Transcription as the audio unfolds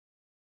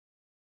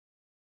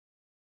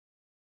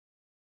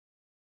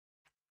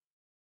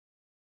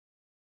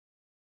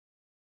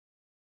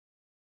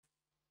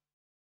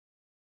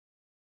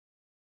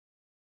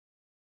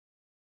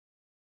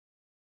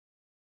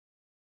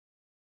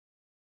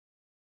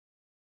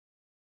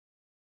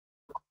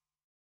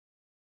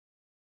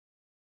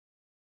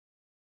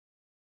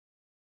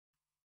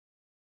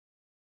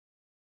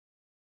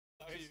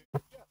I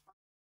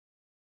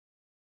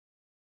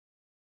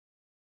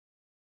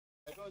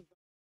don't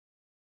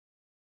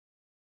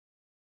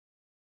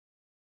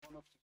one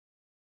of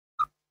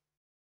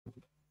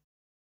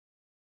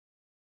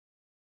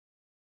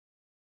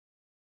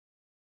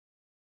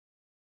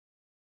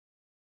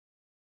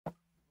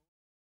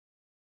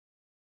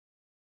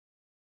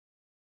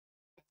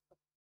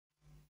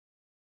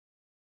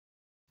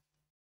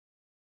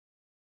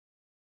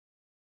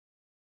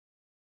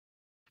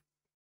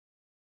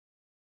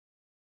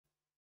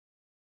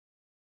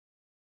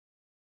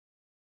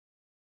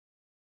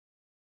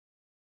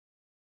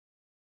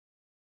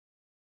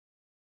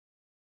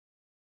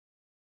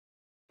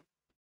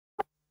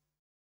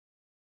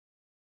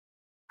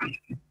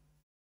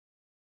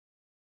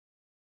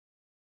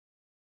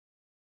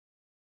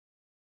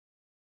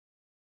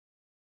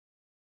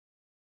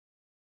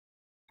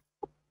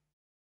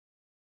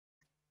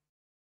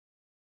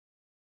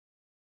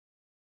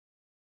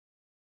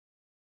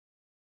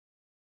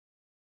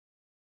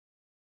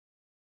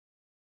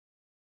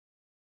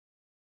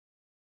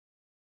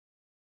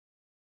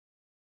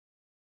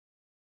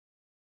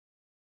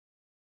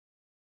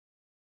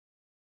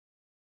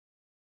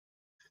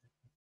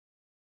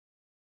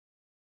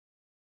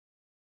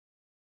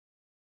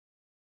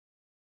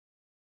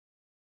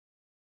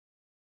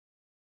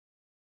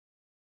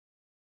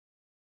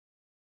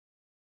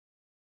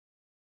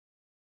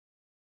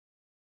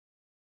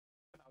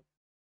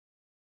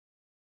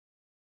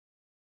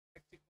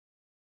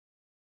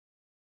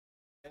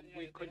and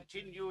we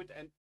continued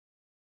and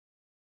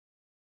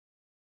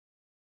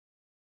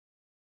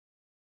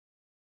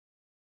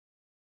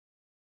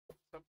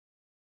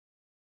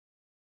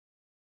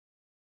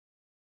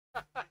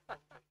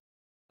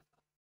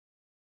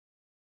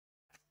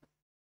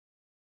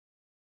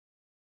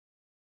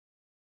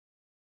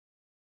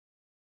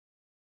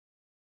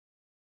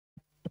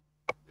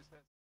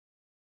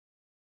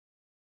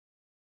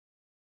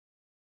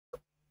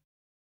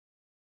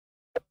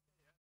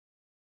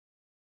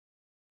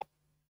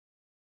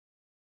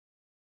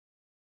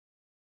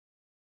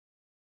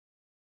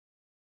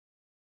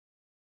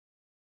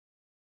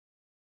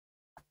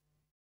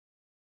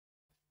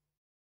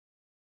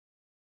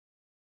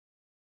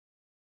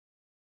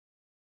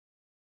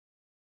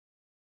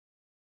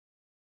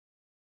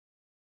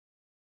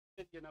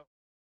you know,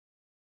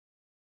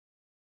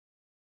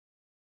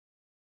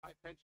 my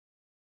pension.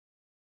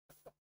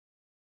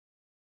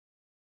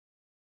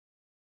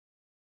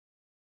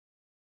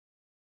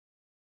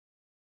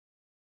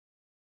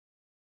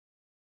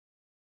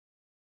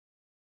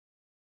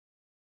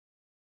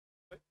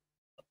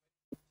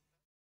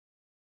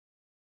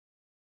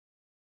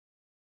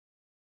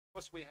 Of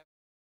course, we have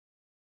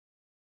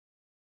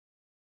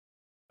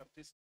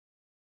this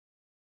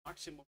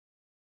maximum.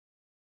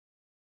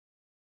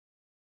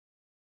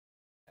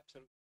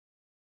 Absolutely.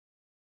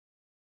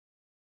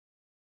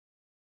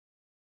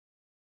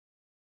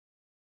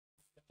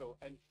 So,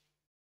 and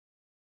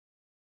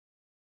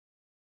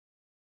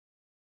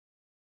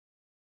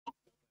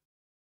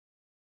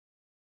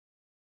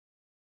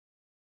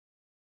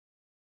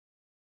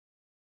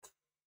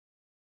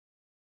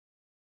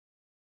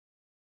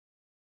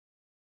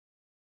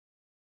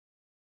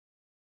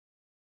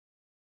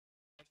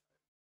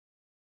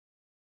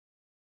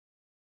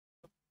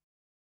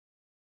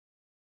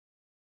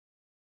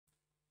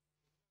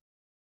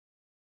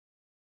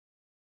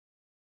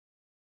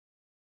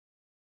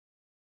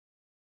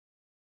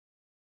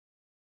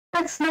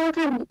That's not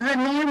the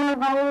name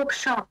of our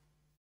workshop.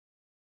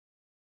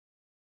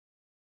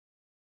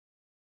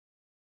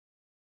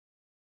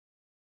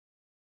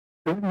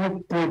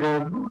 Hello,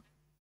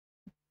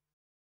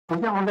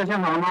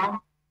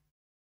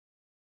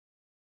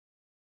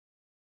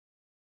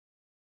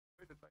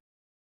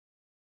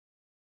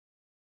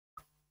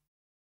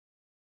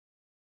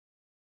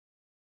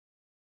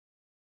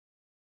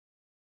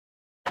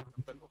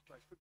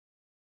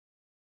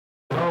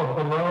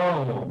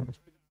 hello.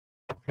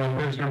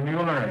 Mr.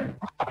 Mueller.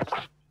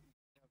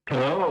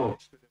 Hello.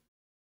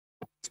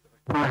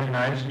 Very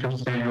nice to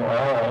see you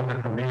all.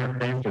 The familiar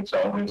faces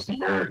always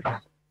here.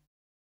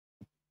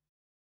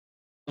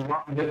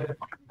 You're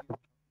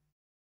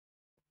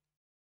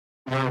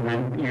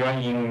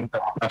in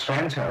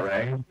Atlanta,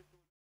 right?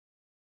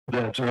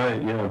 That's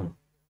right, yeah.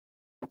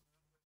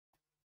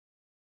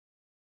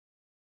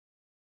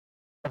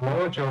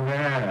 Hello,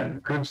 Joanne.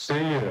 Good to see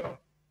you.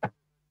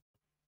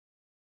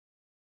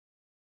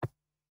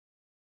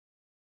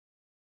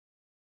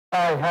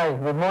 Hi,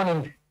 good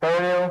morning. How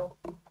are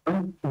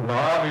you?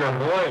 Love your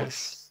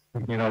voice.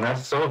 You know,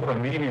 that's so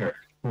familiar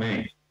to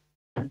me.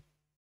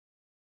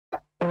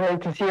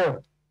 Great to see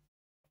you.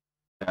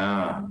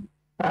 Yeah.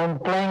 I'm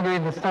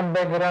playing with some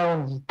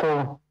backgrounds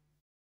to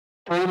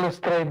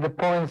illustrate the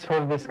points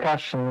for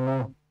discussion, you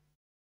know.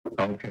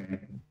 Okay.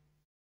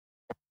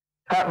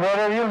 Where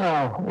are you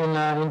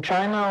now? In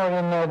China or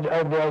in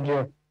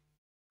Georgia?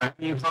 I'm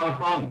in Hong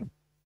Kong.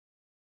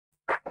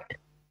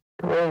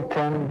 Great,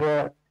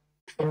 and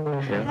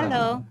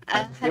Hello.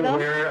 Hello.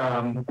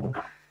 Wear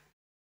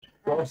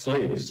long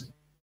sleeves.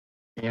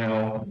 You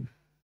know,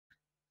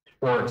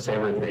 works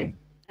everything.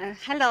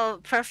 Hello,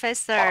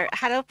 Professor.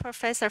 Hello,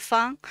 Professor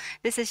Fang.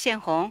 This is 宪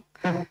红。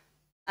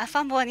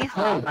方博你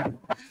好。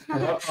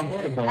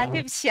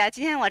对不起啊，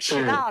今天我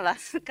迟到了，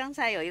刚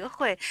才有一个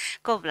会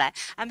过不来。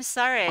I'm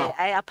sorry.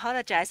 I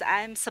apologize.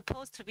 I'm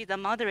supposed to be the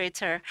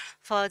moderator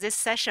for this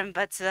session,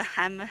 but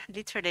I'm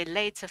literally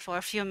late for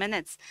a few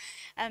minutes.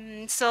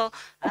 So,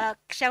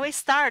 shall we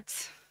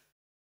start?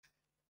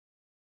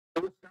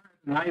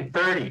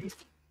 9:30.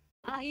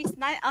 It's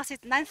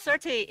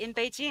 9:30 in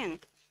Beijing.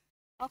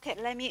 Okay,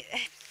 let me.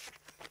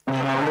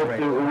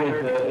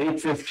 With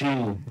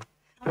 8:15.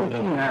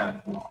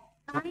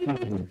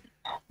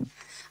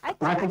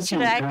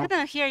 Actually, I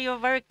couldn't hear you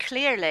very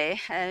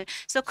clearly.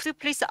 So could you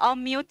please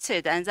unmute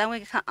it, and then we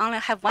can only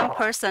have one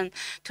person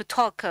to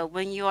talk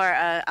when you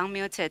are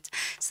unmuted.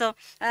 So,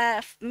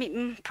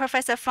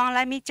 Professor Fang,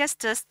 let me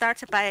just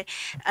start by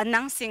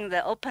announcing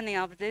the opening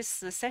of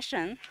this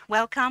session.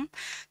 Welcome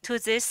to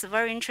this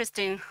very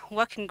interesting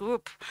working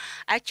group,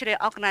 actually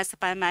organized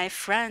by my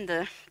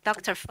friend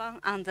Dr.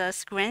 Fang on the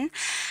screen.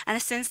 And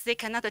since they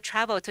cannot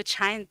travel to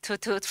China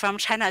from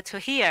China to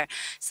here,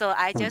 so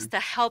I just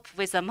help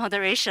with the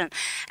moderation.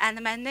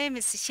 And my name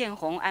is Xian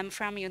Hong. I'm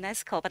from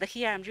UNESCO, but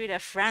here I'm really a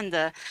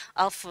friend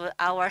of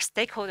our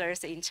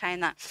stakeholders in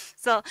China.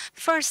 So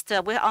first,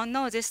 we all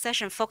know this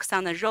session focuses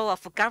on the role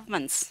of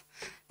governments,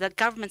 the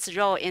government's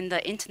role in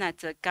the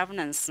internet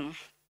governance.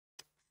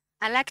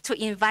 I'd like to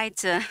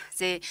invite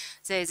the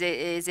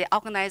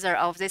organizer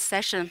of this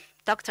session,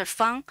 Dr.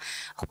 Fang,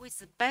 who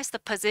is best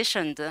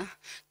positioned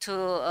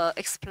to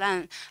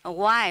explain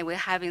why we're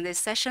having this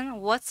session,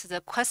 what's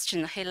the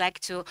question he'd like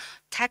to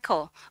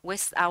tackle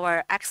with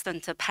our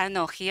excellent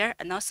panel here,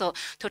 and also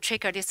to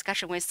trigger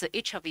discussion with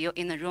each of you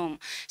in the room.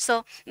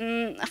 So,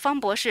 方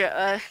博士，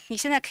你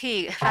现在可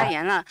以发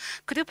言了。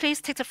Could you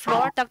please take the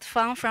floor, Dr.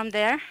 Fang, from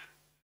there?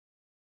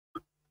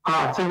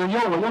 这个因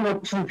为我用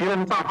的是别人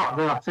的账号，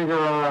对吧？这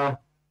个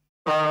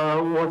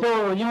我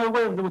就因为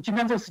我今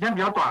天这个时间比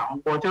较短，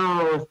我就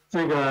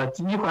这个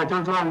一会儿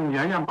就让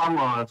圆圆帮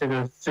我这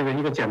个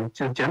一个简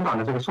短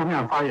的这个书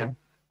面发言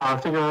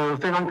这个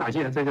非常感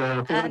谢非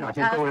常感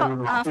谢各位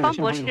方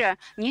博士，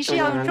您是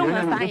要用中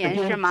文发言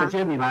是吗？直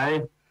接你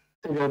来。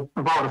这个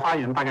把我的发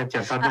言大概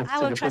简单的 I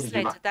will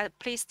translate that.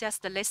 Please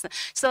just listen.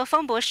 So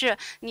方博士，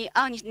你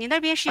那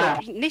边是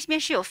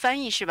有翻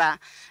译是吧？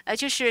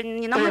就是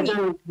你能不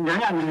能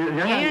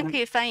圆圆可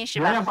以翻译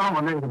是吧？圆圆帮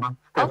我那个什么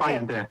发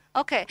言对。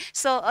OK.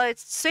 So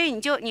所以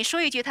你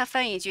说一句，他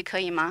翻译一句可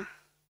以吗？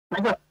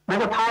那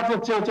个他就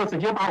直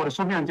接把我的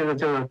书面就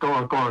给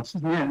我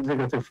念那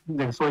个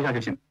说一下就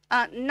行。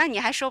那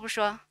你还说不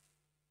说？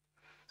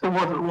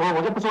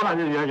我就不说了，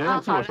圆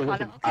圆自我说就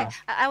行。Okay.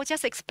 I will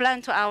just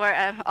explain to our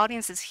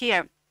audiences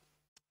here.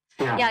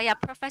 Yeah.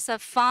 Professor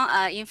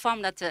Fang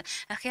informed that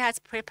he has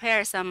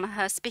prepared some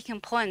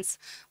speaking points,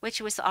 which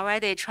was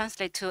already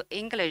translated to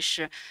English,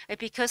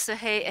 because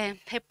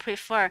he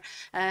prefer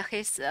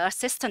his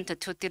assistant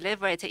to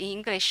deliver it in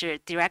English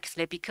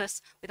directly,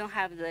 because we don't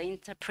have the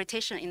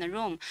interpretation in the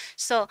room.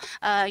 So,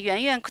 Yuan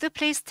Yuan, could you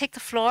please take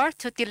the floor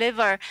to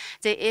deliver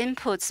the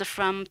inputs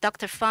from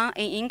Dr. Fang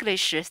in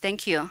English?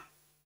 Thank you.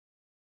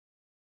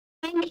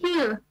 Thank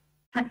you.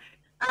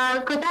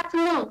 Good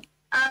afternoon.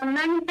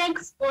 Many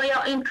thanks for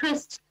your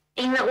interest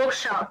in the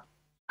workshop.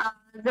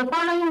 The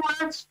following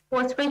words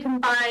was written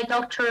by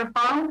Dr.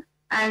 Fang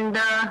and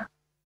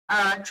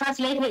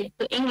translated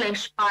to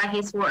English by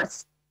his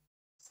words.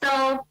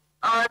 So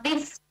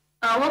this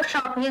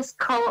workshop is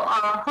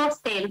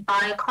hosted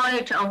by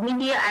College of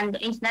Media and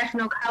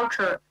International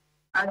Culture,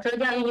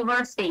 Zhejiang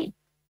University,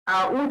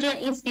 Wuzhen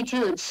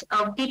Institute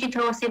of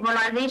Digital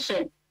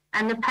Civilization,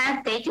 and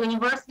Penn State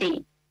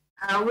University.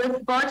 With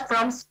support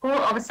from School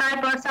of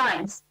Cyber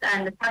Science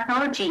and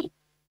Technology,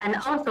 and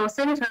also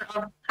Center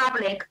of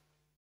Public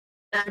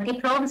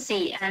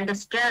Diplomacy and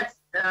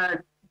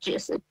Strategic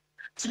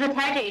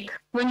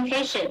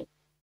Communication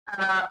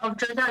of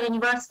Zhejiang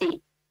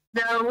University.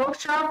 The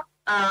workshop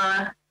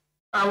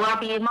will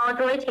be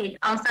moderated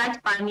on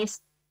site by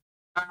Ms.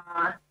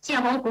 Xian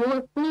Hong,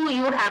 who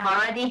you have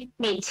already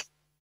met.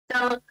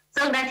 So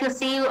glad to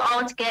see you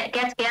all get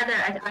together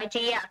at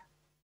IGF.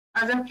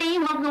 The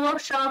theme of the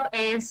workshop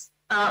is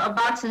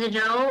about the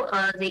role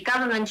the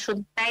government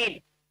should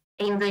play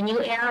in the new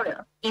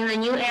era,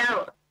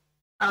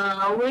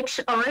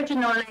 which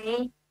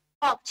originally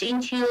popped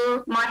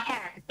into my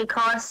head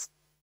because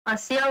a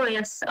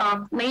series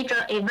of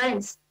major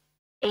events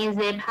in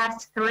the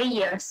past 3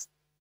 years,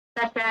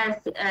 such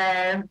as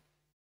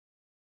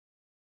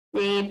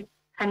the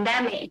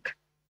pandemic,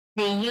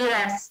 the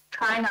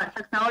US-China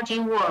technology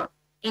war,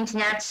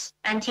 internet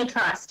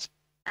antitrust,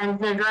 and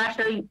the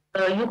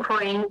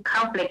Russia-Ukraine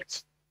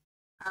conflict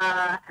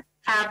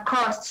have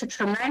caused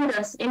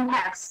tremendous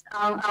impacts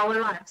on our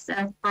lives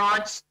and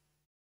brought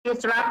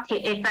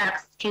disruptive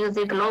effects to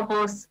the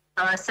global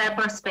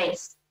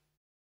cyberspace.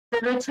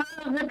 The return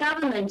of the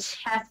government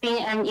has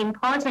been an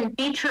important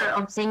feature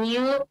of the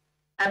new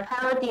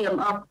paradigm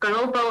of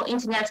global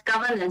internet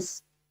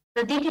governance.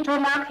 The Digital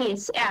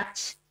Markets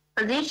Act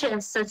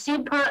positions the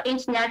super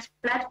internet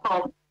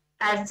platform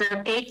as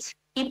the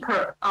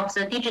gatekeeper of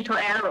the digital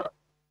era,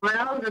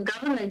 while the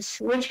government,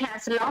 which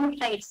has long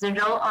played the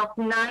role of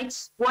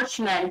night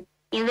watchman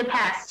in the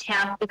past,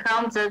 have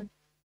become the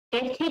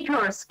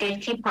gatekeeper's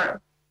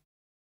gatekeeper.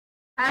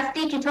 As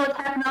digital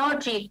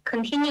technology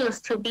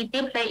continues to be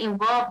deeply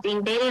involved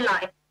in daily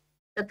life,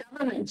 the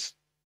government,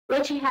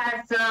 which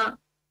has a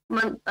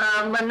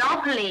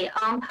monopoly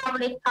on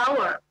public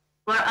power,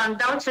 will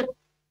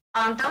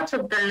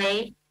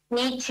undoubtedly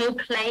need to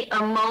play a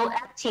more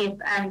active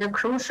and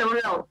crucial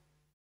role.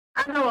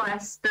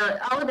 Otherwise,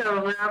 the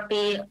order will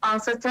be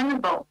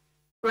unsustainable.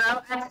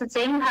 While at the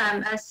same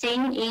time, as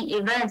seen in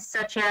events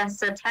such as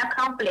the tech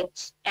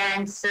conflict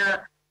and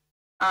the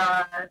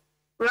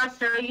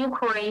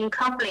Russia-Ukraine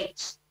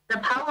conflict, the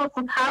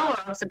powerful power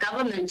of the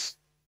government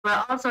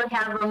will also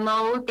have a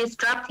more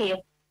destructive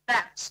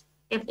effect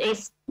if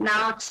it's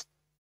not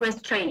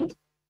restrained.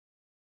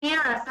 Here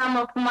are some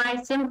of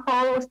my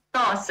simple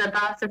thoughts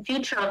about the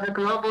future of the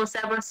global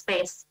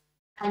cyberspace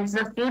and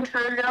the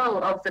future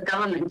role of the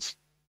government.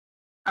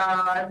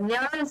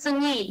 There is a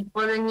need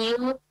for the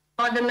new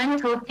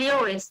fundamental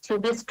theories to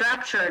be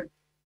structured,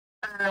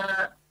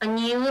 a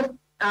new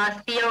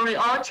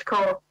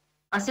theoretical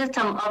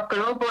system of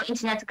global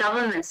internet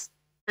governance.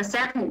 The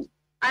second,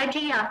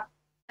 IGF,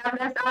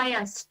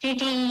 WSIS,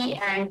 GGE,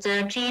 and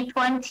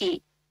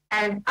G20,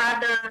 and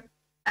other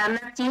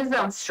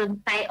mechanisms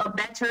should play a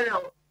better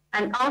role.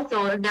 And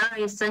also, there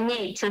is a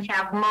need to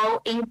have more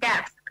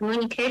in-depth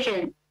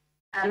communication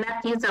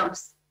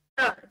mechanisms.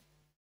 Third,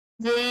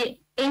 the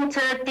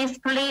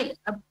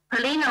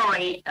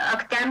interdisciplinary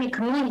academic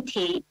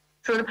community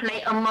should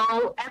play a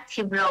more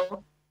active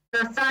role.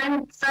 The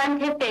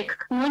scientific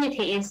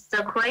community is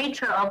the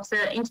creator of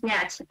the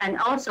internet and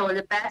also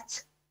the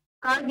best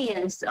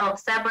guardians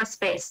of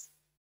cyberspace.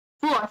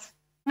 Fourth,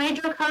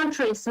 major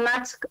countries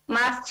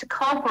must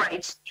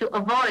cooperate to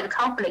avoid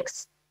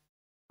conflicts.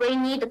 We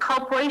need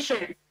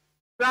cooperation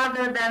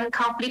rather than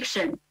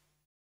confliction.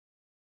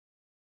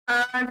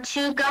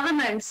 To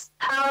governments,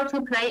 how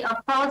to play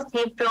a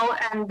positive role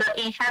and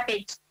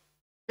inhabit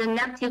the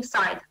negative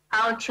side,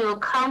 how to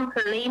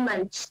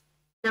complement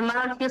the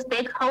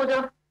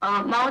multi-stakeholder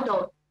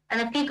model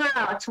and figure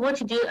out what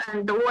to do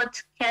and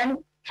what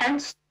can't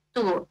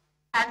do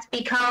has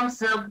become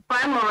the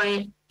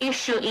primary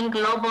issue in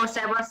global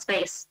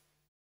cyberspace.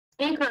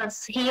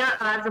 Speakers here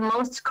are the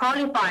most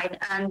qualified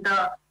and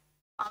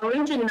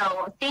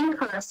original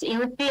thinkers in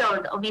the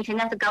field of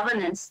internet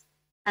governance,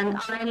 and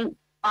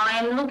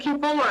I'm looking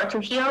forward to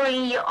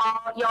hearing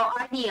your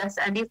ideas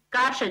and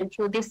discussion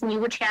to this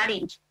new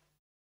challenge.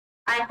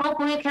 I hope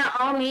we can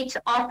all meet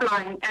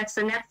offline at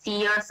the next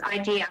year's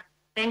IGF.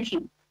 Thank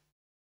you.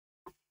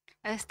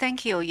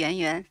 Thank you, Yuan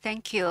Yuan.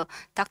 Thank you,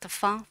 Dr.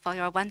 Fang, for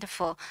your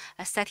wonderful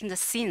setting the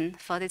scene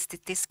for this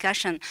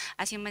discussion.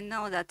 As you may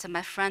know, that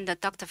my friend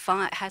Dr.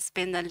 Fang has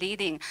been a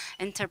leading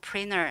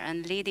entrepreneur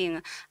and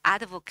leading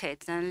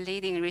advocate and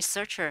leading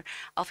researcher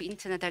of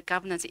internet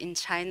governance in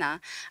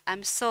China.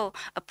 I'm so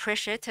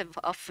appreciative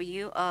of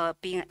you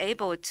being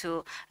able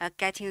to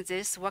getting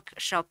this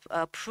workshop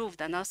approved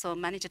and also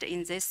managed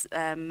in this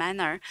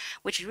manner,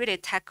 which really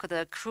tackled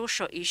a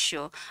crucial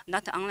issue,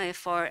 not only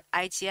for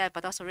IGI,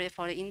 but also really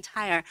for the entire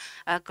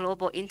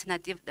global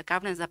internet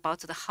governance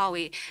about how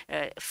we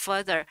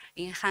further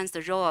enhance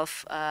the role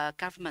of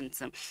government.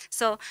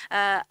 So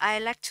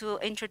I'd like to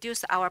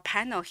introduce our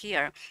panel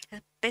here.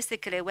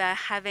 Basically, we are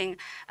having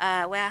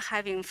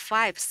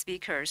 5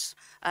 speakers.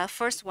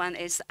 First one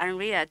is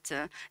Henriette.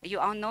 You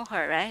all know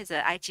her, right? The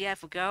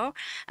IGF girl,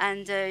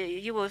 and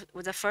you were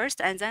the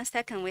first. And then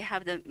second, we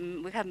have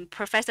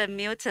Professor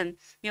Milton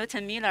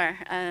Miller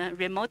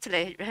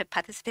remotely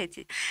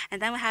participated,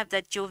 and then we have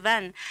the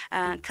Jovan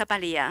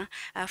Kabalia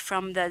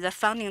from the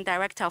founding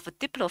director of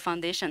Diplo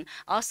Foundation,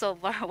 also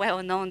very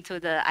well known to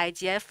the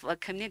IGF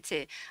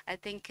community. I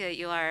think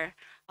you are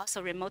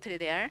also remotely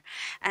there.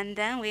 And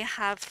then we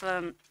have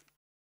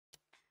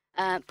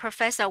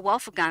Professor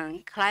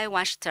Wolfgang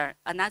Kleinwachter,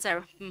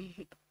 another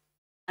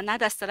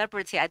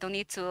celebrity I don't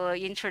need to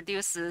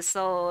introduce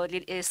so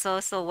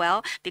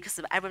well because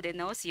everybody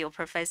knows you,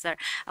 Professor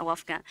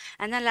Wolfgang.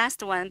 And then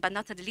last one, but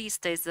not the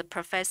least, is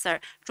Professor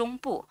Zhong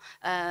Bu,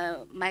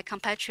 my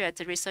compatriot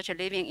researcher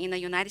living in the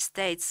United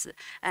States.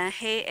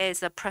 He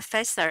is a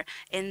professor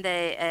in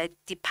the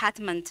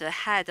department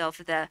head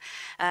of the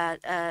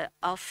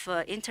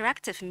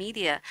interactive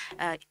media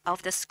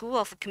of the School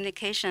of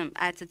Communication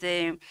at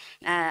the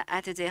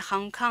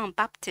Hong Kong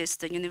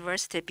Baptist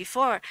University.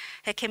 Before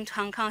he came to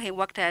Hong Kong, he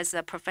worked as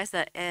a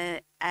professor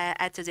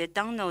at the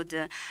Donald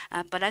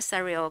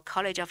Balasario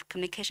College of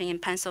Communication in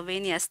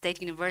Pennsylvania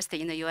State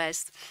University in the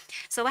U.S.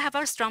 So we have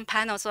a strong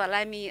panel. So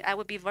I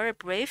will be very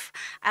brief.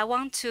 I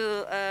want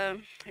to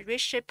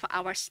reshape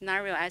our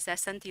scenario as I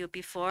sent you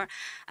before.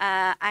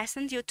 I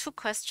sent you 2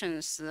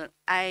 questions.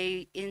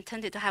 I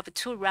intended to have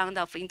 2 rounds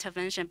of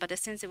intervention, but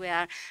since we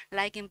are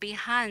lagging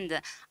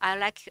behind, I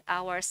like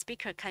our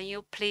speaker. Can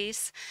you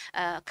please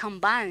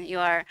combine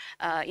your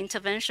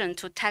intervention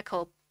to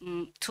tackle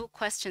two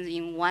questions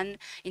in one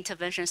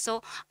intervention,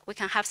 so we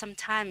can have some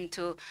time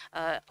to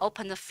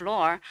open the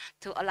floor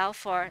to allow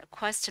for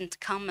questions,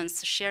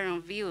 comments,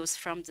 sharing views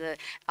from the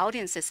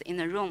audiences in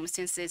the room.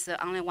 Since it's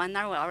only 1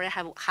 hour, we already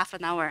have half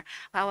an hour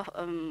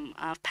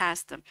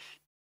passed.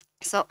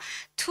 So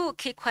two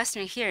key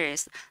questions here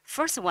is,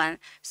 first one,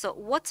 so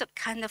what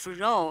kind of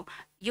role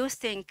you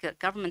think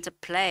government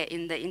play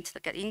in the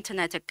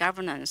internet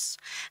governance,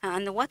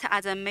 and what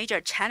are the major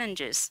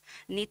challenges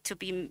need to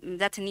be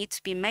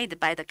made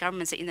by the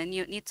government in the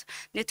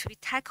need to be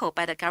tackled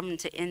by the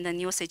government in the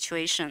new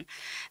situation,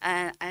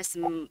 as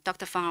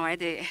Dr. Fang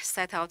already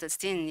set out the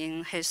scene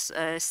in his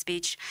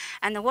speech,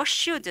 and what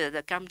should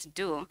the government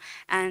do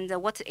and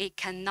what it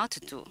cannot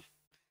do.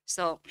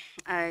 So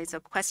it's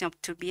a question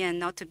of to be and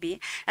not to be.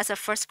 That's the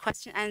first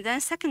question. And then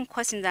second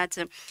question that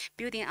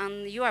building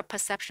on your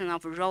perception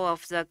of role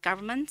of the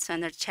government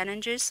and the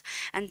challenges,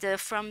 and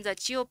from the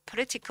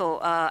geopolitical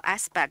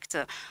aspect,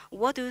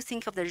 what do you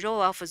think of the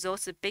role of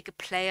those big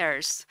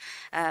players,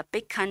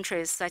 big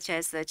countries such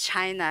as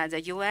China,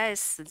 the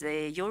US,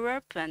 the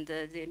Europe, and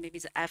maybe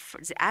the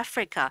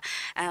Africa,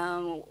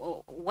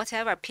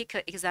 whatever, pick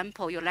an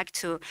example you like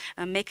to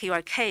make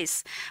your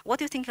case. What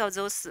do you think of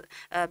those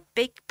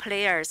big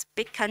players,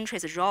 big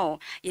countries' role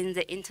in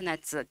the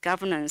internet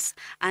governance,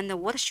 and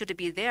what should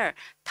be their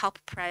top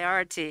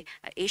priority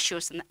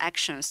issues and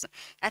actions?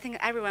 I think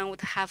everyone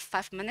would have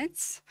 5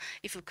 minutes.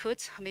 If you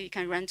could, maybe you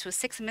can run to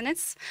 6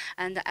 minutes,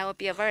 and I will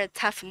be a very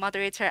tough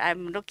moderator.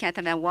 I'm looking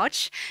at my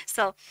watch.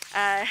 So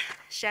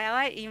shall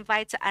I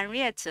invite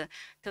Henriette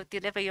to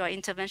deliver your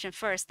intervention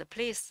first,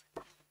 please?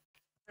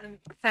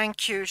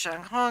 Thank you,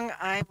 Zhang Hong.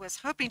 I was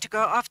hoping to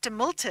go after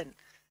Milton,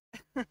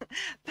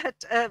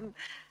 but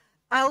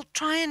I'll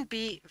try and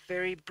be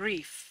very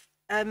brief.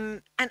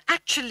 And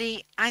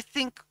actually, I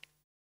think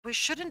we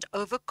shouldn't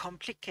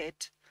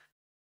overcomplicate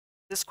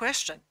this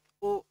question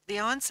or the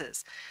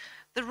answers.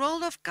 The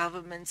role of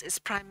governments is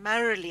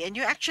primarily, and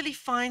you actually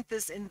find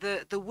this in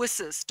the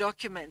WSIS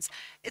documents,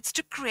 it's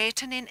to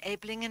create an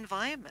enabling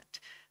environment.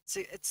 So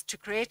it's to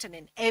create an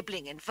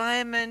enabling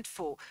environment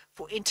for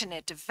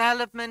internet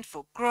development,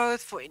 for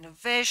growth, for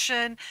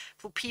innovation,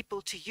 for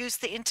people to use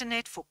the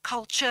internet, for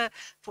culture,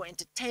 for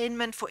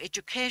entertainment, for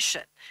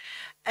education.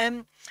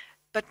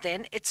 But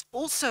then it's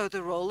also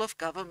the role of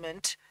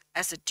government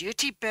as a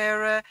duty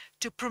bearer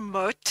to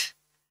promote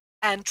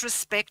and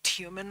respect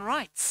human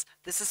rights.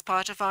 This is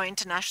part of our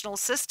international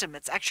system.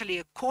 It's actually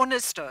a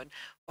cornerstone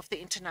of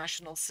the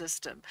international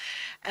system.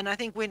 And I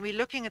think when we're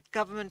looking at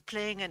government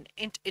playing an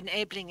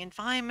enabling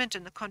environment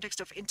in the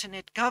context of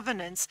internet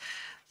governance,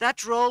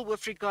 that role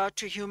with regard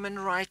to human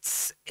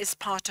rights is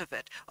part of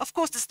it. Of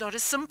course, it's not a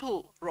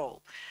simple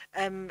role,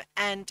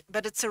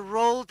 but it's a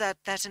role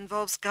that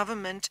involves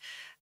government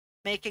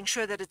making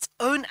sure that its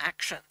own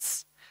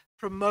actions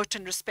promote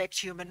and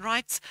respect human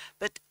rights,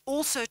 but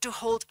also to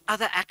hold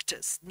other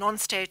actors,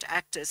 non-state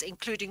actors,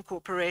 including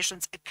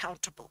corporations,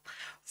 accountable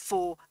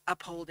for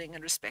upholding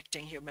and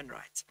respecting human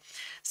rights.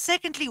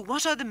 Secondly,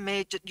 what are the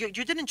major, you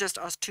didn't just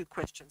ask two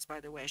questions, by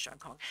the way,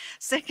 Zhang Hong.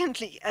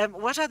 Secondly,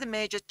 what are the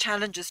major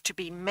challenges to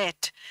be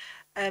met?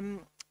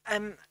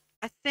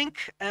 I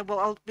think,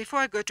 before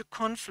I go to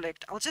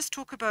conflict, I'll just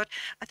talk about,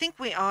 I think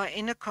we are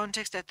in a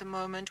context at the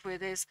moment where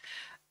there's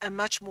a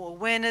much more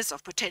awareness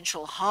of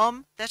potential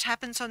harm that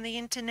happens on the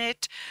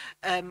internet,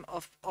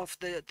 of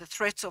the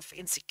threats of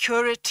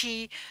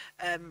insecurity,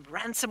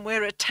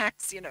 ransomware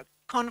attacks,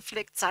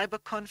 conflict,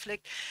 cyber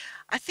conflict.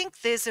 I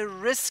think there's a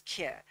risk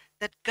here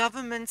that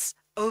governments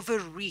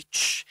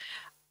overreach.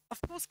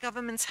 Of course,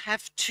 governments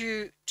have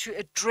to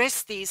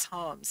address these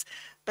harms,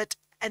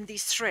 and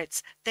these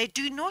threats. They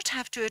do not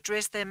have to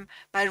address them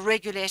by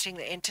regulating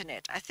the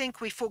internet. I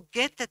think we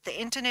forget that the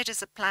internet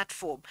is a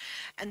platform,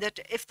 and that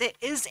if there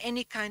is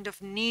any kind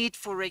of need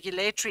for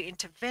regulatory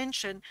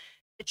intervention,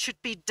 it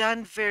should be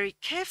done very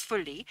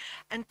carefully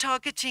and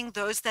targeting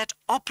those that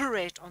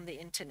operate on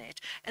the internet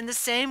in the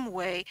same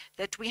way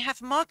that we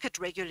have market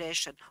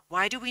regulation.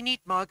 Why do we need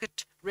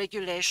market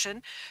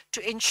regulation?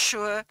 To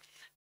ensure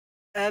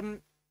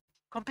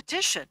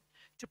competition,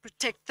 to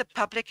protect the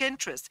public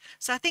interest.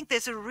 So I think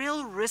there's a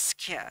real risk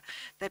here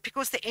that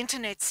because the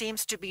internet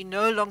seems to be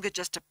no longer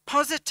just a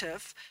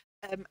positive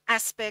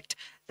aspect,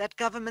 that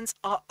governments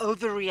are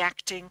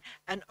overreacting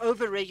and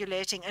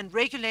over-regulating and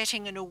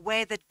regulating in a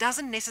way that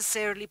doesn't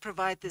necessarily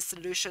provide the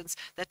solutions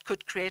that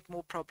could create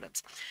more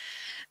problems.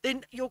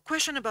 Then your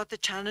question about the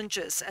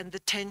challenges and the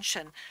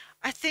tension,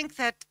 I think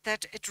that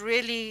it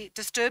really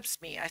disturbs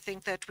me. I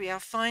think that we are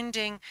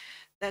finding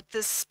that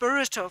the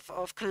spirit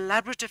of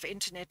collaborative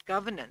internet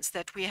governance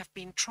that we have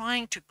been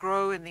trying to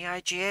grow in the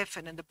IGF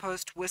and in the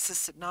post-WSIS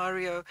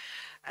scenario,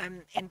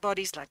 in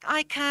bodies like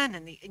ICANN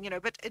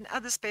and but in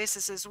other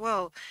spaces as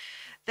well,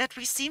 that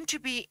we seem to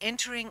be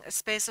entering a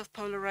space of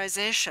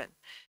polarization,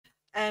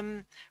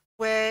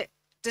 where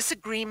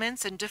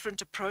disagreements and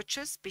different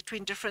approaches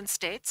between different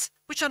states,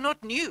 which are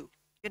not new.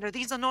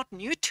 These are not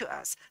new to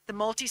us. The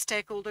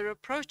multi-stakeholder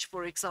approach,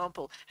 for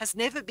example, has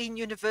never been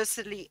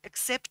universally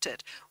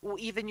accepted or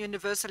even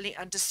universally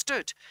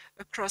understood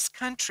across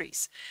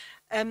countries.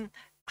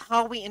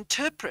 how we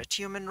interpret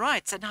human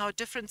rights and how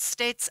different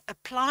states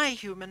apply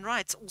human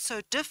rights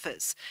also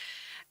differs.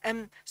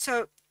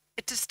 So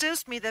it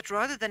disturbs me that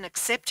rather than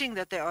accepting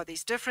that there are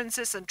these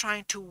differences and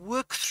trying to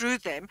work through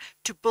them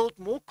to build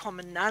more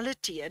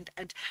commonality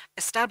and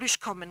establish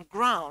common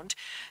ground,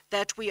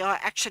 that we are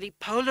actually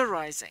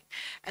polarizing.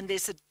 And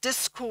there's a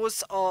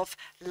discourse of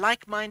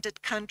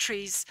like-minded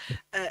countries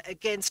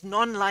against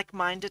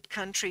non-like-minded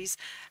countries,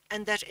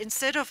 and that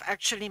instead of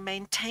actually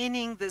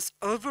maintaining this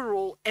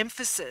overall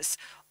emphasis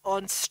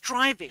on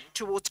striving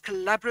towards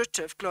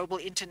collaborative global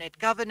internet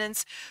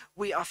governance,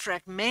 we are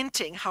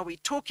fragmenting how we're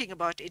talking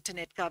about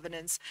internet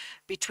governance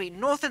between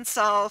North and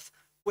South,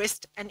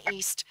 West and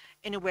East,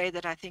 in a way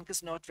that I think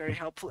is not very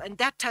helpful. And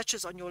that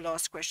touches on your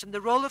last question,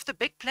 the role of the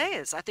big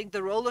players. I think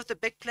the role of the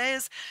big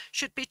players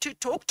should be to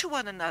talk to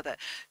one another,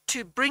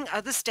 to bring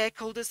other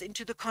stakeholders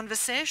into the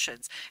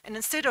conversations. And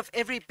instead of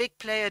every big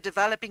player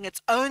developing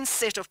its own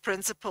set of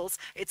principles,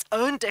 its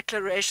own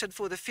declaration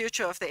for the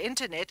future of the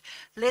internet,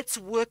 let's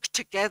work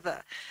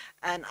together.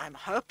 And I'm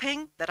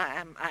hoping that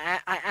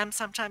I am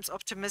sometimes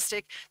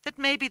optimistic that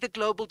maybe the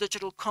Global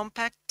Digital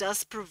Compact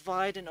does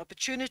provide an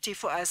opportunity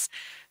for us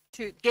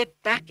to get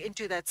back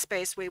into that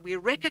space where we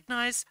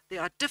recognize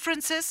there are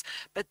differences,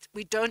 but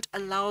we don't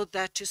allow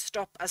that to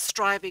stop us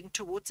striving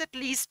towards at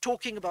least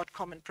talking about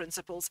common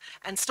principles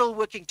and still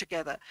working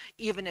together,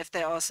 even if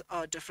there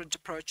are different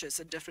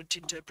approaches and different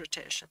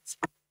interpretations.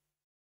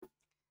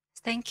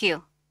 Thank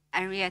you,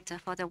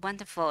 Henriette, for the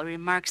wonderful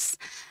remarks.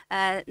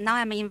 Now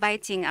I'm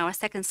inviting our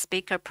second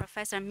speaker,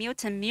 Professor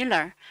Milton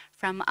Miller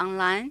from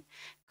online.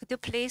 Could you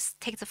please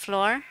take the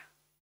floor?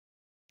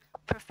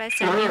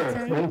 Professor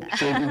Milton.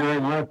 Thank you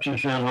very much,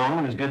 Shan Hong.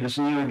 It was good to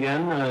see you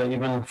again,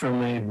 even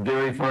from a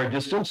very far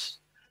distance.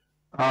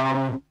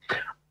 When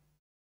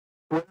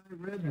I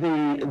read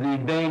the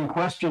Bain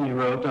question you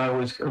wrote, I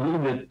was a little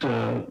bit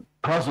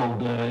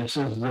puzzled. It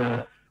says,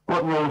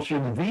 what role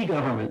should the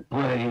government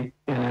play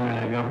in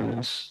internet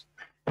governance?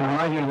 And when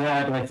I hear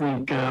that, I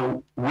think,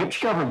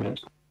 which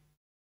government?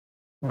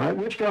 Right?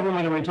 Which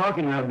government are we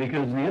talking about?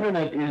 Because the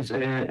internet is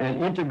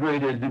an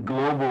integrated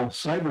global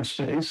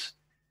cyberspace.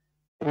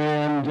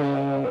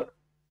 And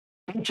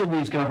each of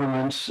these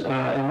governments,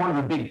 and one of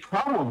the big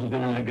problems of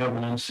internet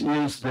governance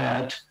is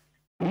that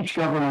each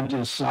government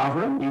is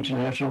sovereign, each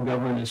national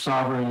government is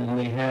sovereign, and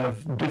they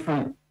have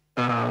different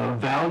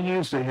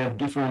values, they have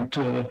different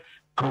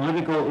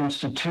political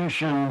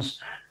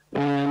institutions,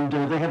 and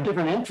they have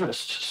different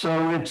interests.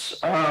 So it's,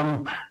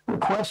 the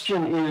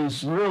question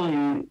is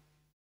really,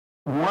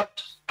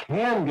 what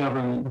can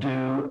government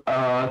do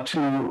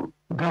to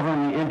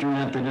govern the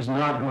internet that is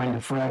not going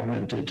to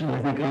fragment it? And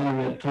I think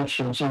Henriette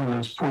touched on some of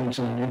those points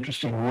in an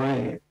interesting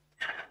way.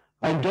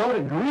 I don't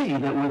agree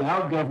that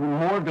without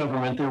more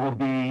government, there will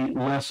be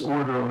less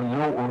order or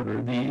no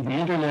order. The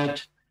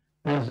internet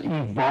has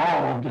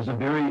evolved as a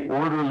very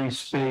orderly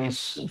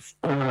space,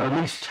 at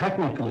least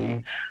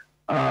technically,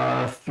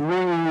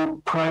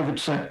 through private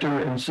sector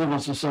and civil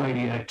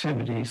society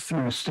activities,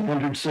 through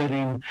standard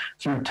setting,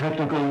 through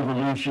technical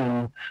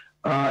evolution,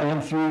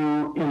 and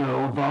through,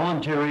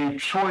 voluntary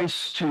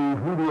choice to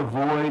who to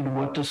avoid,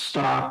 what to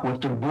stop,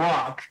 what to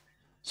block.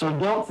 So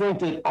don't think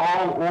that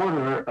all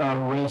order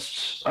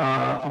rests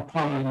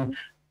upon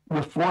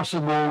the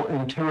forcible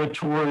and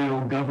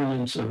territorial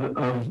governance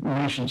of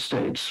nation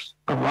states.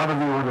 A lot of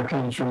the order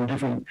comes from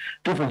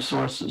different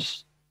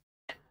sources.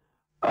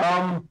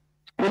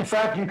 In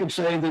fact, you could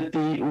say that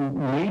the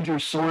major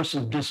source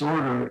of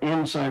disorder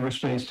in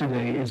cyberspace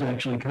today is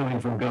actually coming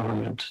from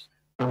government.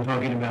 I'm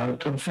talking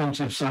about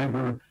offensive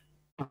cyber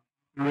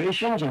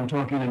operations. I'm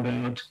talking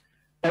about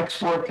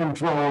export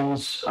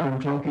controls. I'm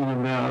talking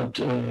about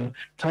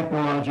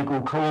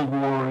technological cold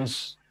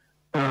wars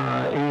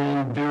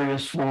and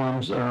various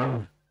forms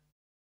of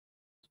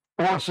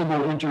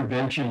forcible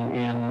intervention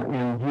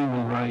in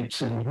human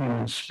rights and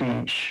human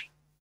speech.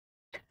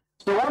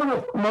 So one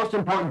of the most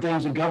important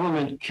things a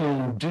government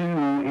can do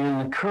in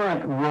the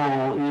current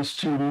role is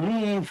to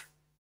leave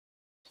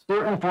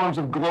certain forms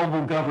of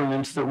global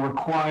governance that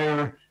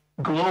require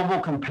global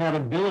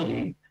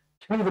compatibility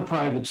to the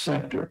private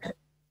sector.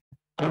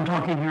 I'm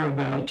talking here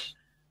about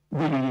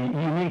the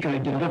unique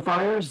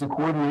identifiers, the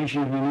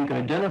coordination of unique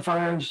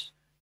identifiers.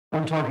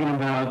 I'm talking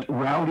about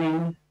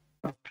routing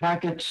of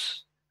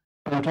packets.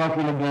 I'm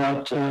talking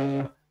about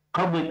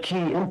public key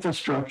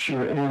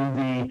infrastructure and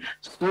the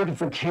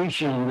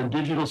certification, the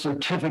digital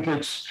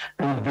certificates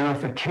and the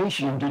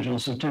verification of digital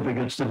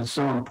certificates that is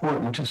so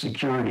important to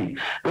security.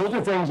 Those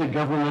are things that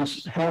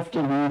governments have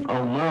to leave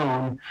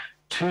alone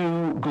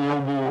to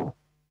global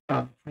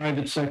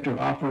private sector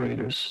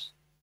operators.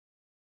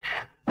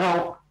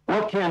 Now,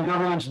 what can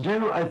governments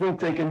do? I think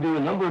they can do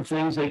a number of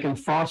things. They can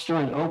foster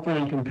an open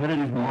and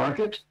competitive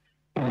market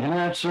in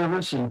internet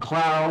service, in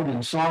cloud,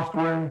 in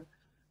software.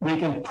 They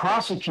can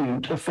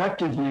prosecute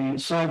effectively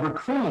cyber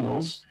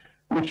criminals,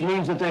 which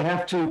means that they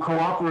have to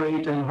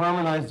cooperate and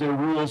harmonize their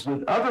rules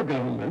with other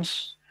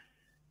governments.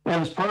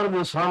 And as part of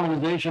this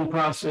harmonization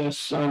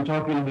process, I'm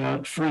talking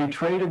about free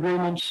trade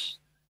agreements,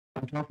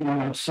 I'm talking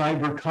about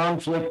cyber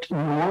conflict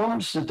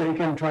norms that they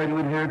can try to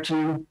adhere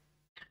to,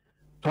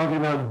 talking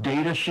about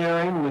data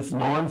sharing with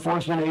law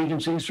enforcement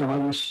agencies from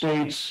other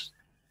states,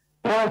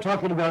 and I'm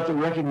talking about the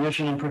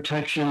recognition and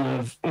protection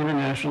of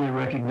internationally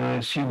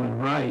recognized human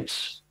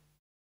rights.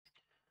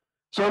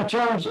 So in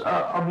terms,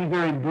 I'll be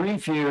very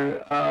brief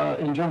here,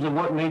 in terms of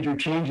what major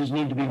changes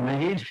need to be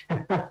made.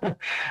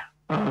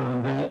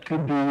 That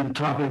could be the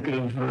topic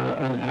of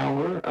an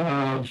hour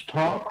of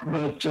talk,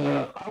 but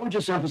I would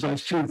just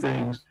emphasize two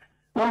things.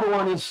 Number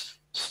one is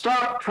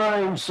stop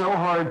trying so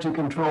hard to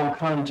control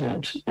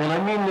content. And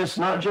I mean this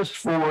not just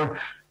for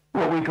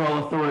what we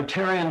call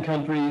authoritarian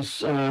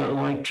countries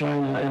like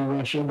China and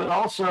Russia, but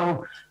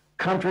also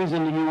countries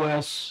in the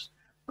US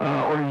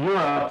or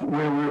Europe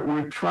where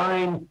we're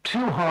trying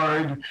too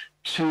hard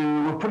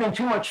we're putting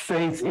too much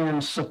faith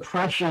in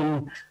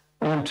suppression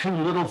and too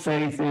little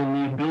faith in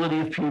the ability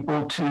of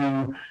people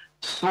to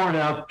sort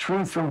out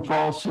truth from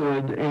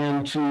falsehood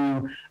and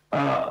to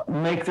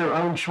make their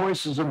own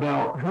choices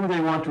about who they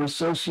want to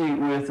associate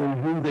with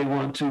and who they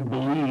want to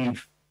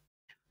believe.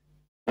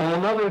 And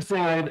another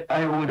thing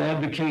I would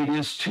advocate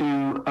is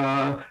to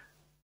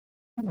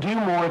do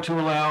more to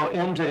allow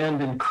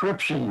end-to-end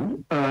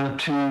encryption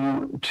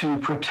to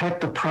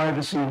protect the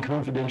privacy and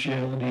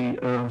confidentiality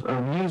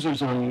of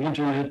users on the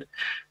internet.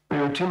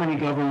 There are too many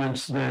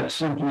governments that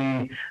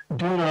simply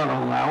do not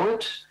allow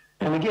it.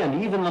 And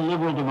again, even the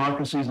liberal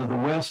democracies of the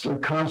West are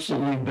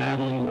constantly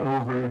battling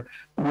over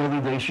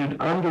whether they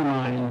should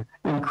undermine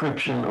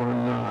encryption or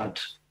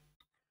not.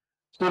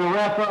 So to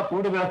wrap up,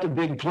 what about the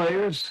big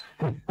players?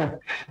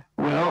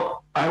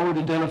 Well, I would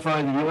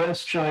identify the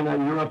US, China,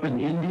 Europe,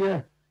 and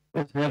India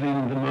as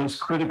having the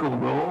most critical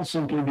role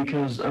simply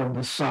because of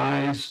the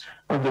size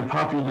of their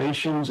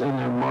populations and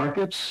their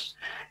markets.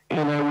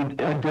 And I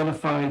would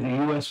identify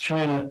the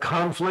US-China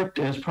conflict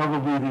as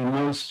probably the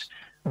most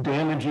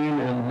damaging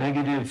and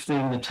negative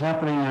thing that's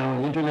happening now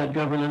in internet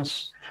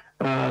governance.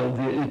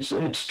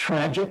 It's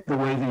tragic the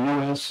way the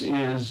US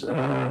is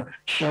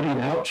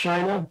shutting out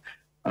China.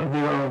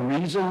 There are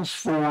reasons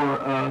for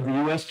the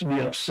US to be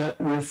upset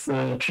with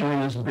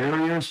China's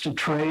barriers to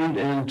trade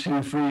and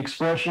to free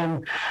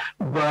expression,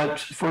 but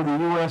for the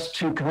US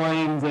to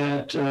claim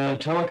that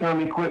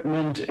telecom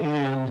equipment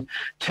and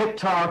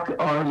TikTok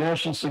are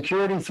national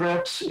security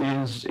threats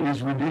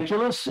is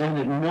ridiculous, and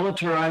it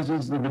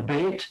militarizes the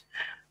debate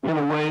in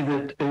a way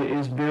that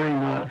is very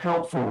not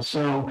helpful.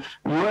 So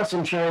the US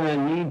and China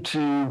need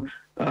to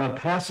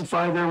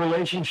pacify their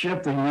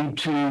relationship. They need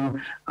to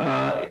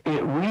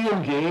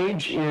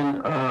re-engage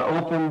in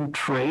open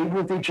trade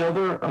with each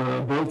other,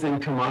 both in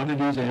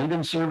commodities and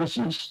in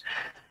services.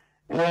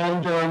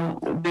 And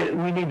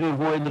we need to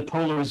avoid the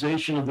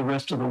polarization of the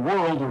rest of the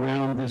world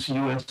around this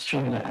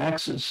US-China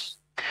axis.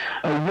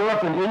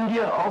 Europe and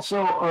India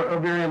also are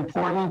very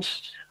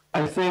important.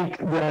 I think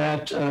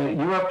that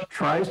Europe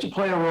tries to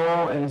play a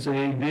role as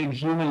a big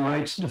human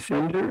rights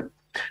defender,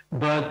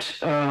 but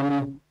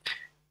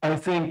I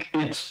think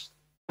it's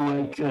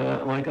like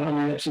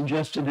Henriette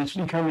suggested, it's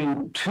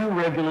becoming too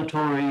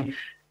regulatory,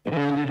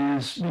 and it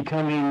is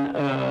becoming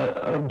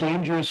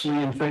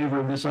dangerously in favor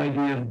of this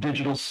idea of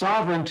digital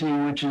sovereignty,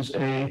 which is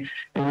an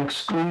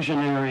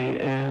exclusionary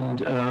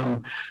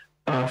and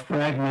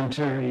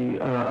fragmentary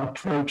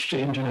approach to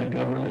internet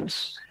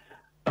governance.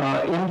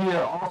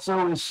 India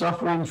also is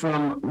suffering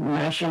from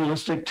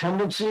nationalistic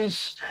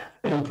tendencies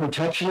and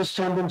protectionist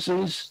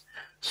tendencies.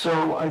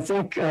 So I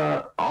think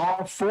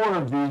all four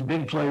of these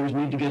big players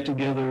need to get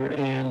together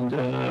and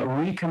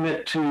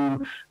recommit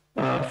to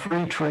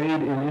free trade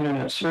in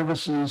internet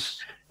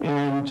services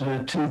and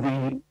to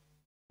the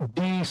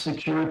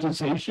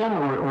de-securitization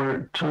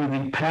or to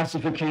the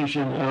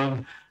pacification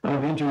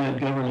of internet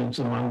governance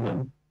among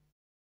them.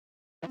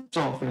 That's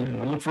all for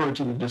now. I look forward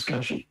to the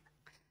discussion.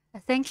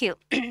 Thank you.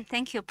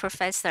 Thank you,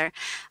 Professor,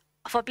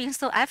 for being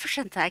so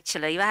efficient.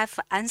 Actually, you have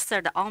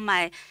answered all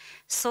my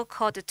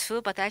so-called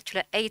 2, but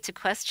actually 8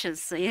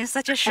 questions in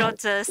such a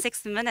short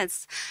 6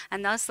 minutes.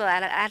 And also,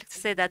 I'd like to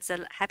say that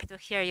happy to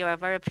hear your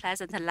very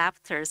pleasant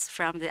laughter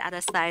from the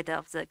other side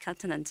of the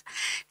continent.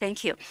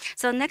 Thank you.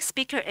 So next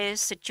speaker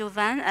is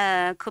Jovan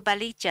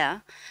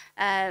Kubalija.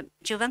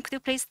 Jovan, could you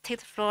please take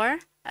the floor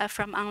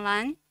from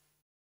online?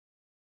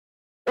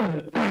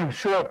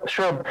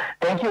 Sure.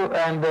 Thank you,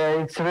 and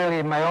it's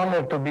really my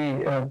honor to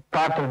be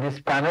part of this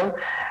panel.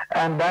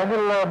 And I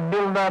will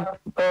build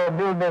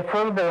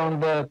further on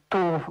the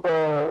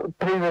 2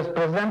 previous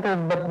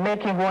presenters, but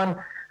making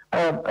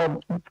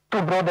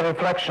 2 broader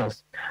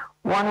reflections.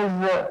 One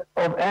is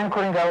of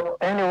anchoring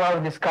any of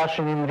our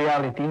discussion in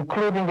reality,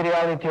 including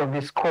reality of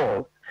this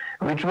call,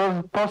 which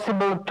was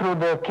possible through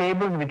the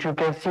cables, which you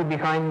can see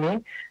behind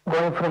me,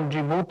 going from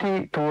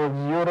Djibouti towards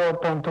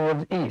Europe and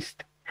towards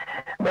East.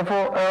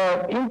 Therefore,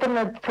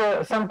 internet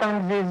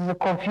sometimes is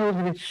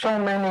confused with so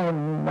many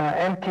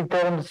empty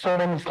terms, so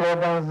many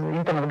slogans,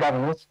 internet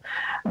governance.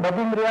 But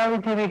in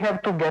reality, we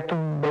have to get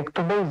back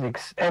to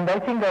basics. And I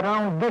think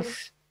around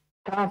this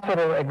transfer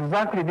of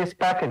exactly these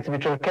packets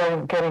which are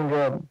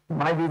carrying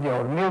my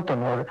video or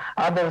Milton or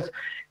others,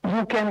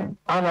 you can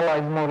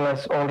analyze more or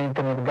less all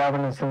internet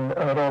governance and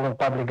role of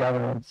public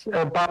governance,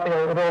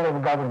 role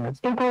of governments,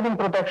 including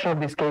protection of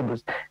these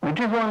cables, which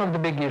is one of the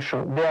big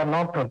issues. They are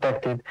not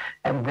protected,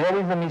 and there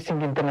is a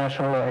missing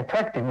international law,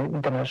 effective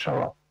international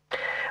law.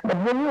 But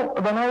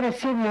when I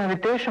received the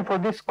invitation for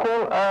this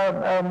call,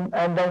 and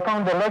I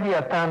found the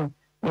Leviathan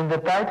in the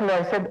title,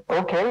 I said,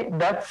 okay,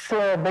 that's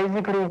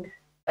basically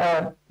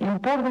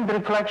important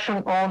reflection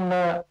on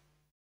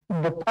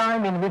the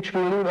time in which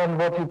we live and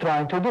what we're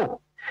trying to do.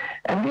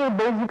 And we are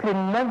basically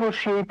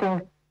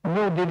negotiating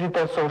new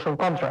digital social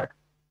contract.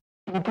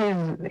 It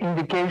is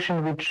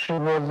indication which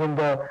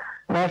was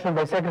mentioned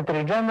by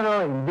Secretary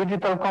General in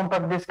digital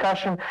compact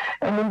discussion.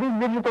 And in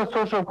this digital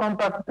social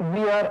compact,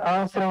 we are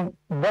answering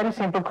very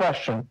simple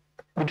question,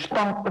 which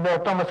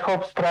Thomas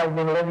Hobbes tried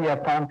in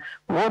Leviathan.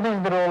 What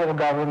is the role of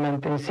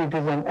government in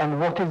citizen, and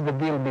what is the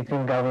deal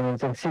between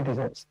governments and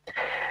citizens?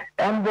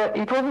 And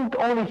it wasn't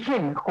only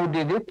him who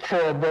did it.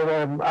 There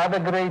were other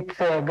great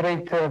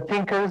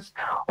thinkers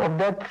of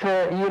that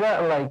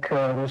era, like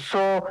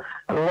Rousseau,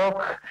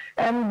 Locke,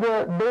 and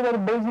they were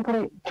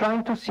basically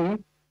trying to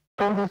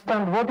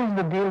understand what is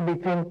the deal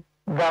between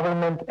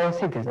government and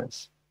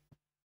citizens.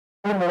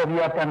 In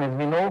Leviathan, as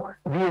we know,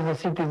 we as a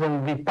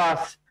citizen, we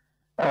pass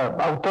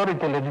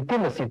authority,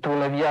 legitimacy to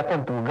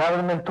Leviathan, to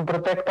government, to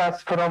protect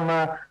us from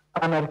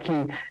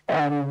anarchy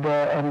and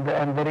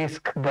the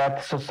risk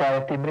that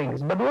society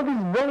brings. But what is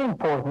very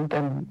important,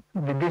 and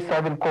with this I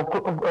will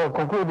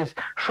conclude this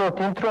short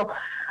intro,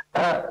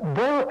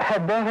 there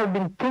have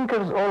been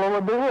thinkers all over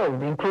the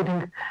world,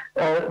 including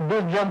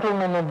this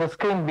gentleman on the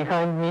screen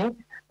behind me,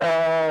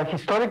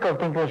 historical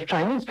thinkers,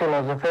 Chinese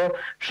philosopher,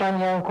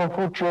 Shanyang,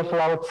 Confucius,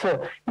 Lao Tzu.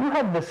 You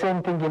have the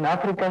same thing in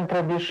African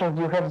traditions,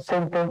 you have the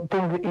same thing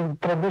in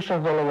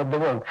traditions all over the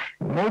world.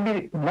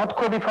 Maybe not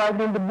codified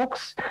in the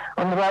books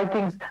on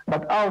writings,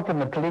 but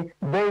ultimately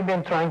they've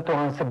been trying to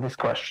answer this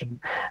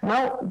question.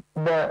 Now,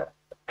 the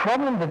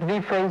problem that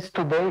we face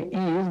today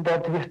is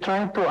that we're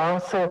trying to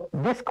answer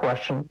this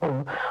question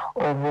of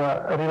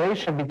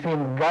relation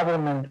between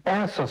government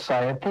and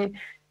society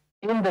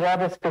in the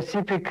rather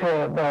specific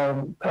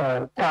time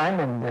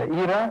and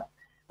era,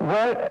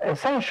 where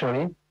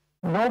essentially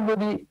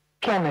nobody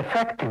can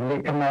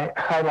effectively, and I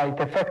highlight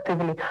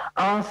effectively,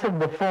 answer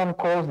the phone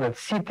calls that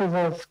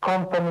citizens,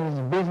 companies,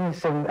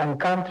 business, and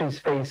countries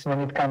face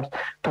when it comes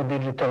to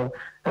digital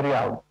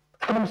reality.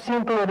 From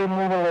simple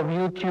removal of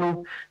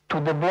YouTube to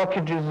the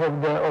blockages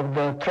of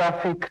the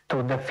traffic,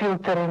 to the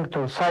filtering, to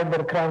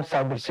cybercrime,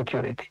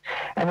 cybersecurity.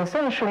 And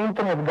essentially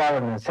internet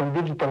governance and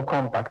digital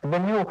compact,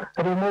 when you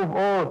remove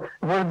all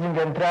wording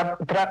and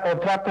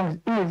trappings,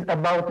 is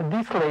about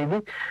this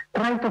lady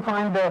trying to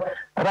find the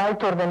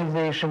right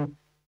organization,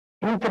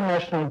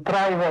 international,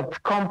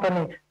 private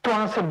company, to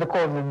answer the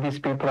calls that these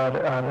people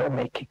are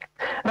making.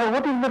 Now,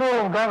 what is the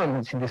role of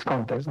governments in this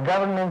context?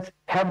 Governments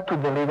have to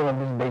deliver on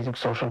this basic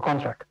social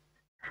contract.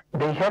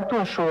 They have to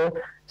ensure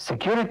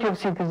security of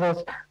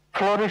citizens,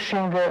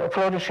 flourishing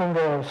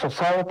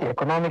society,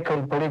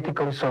 economically,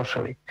 politically,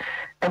 socially.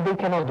 And they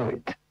cannot do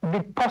it.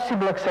 With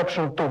possible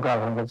exception of two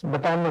governments,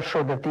 but I'm not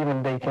sure that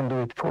even they can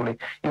do it fully,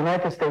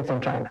 United States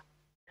and China.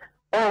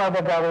 All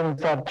other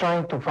governments are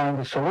trying to find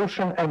a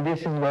solution, and this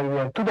is where we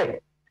are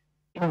today,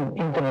 in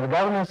Internet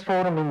Governance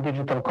Forum, in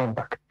Digital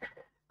Compact.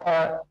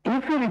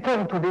 If we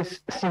return to this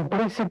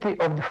simplicity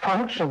of the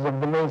functions of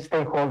the main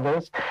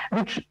stakeholders,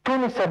 which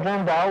Tunis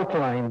agenda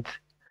outlined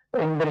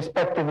in the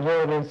respective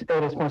roles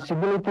and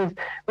responsibilities,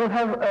 we'll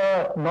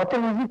have not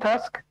an easy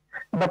task,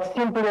 but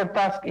simply a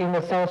task in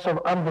the sense of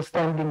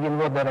understanding in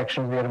what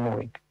direction we are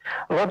moving.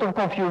 A lot of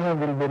confusion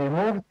will be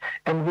removed,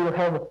 and we'll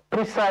have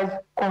precise,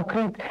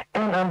 concrete,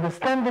 and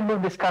understandable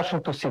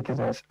discussion to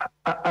citizens.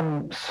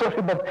 I'm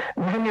sorry, but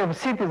many of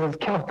citizens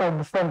cannot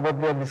understand what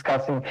we are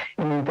discussing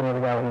in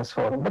Internet Governance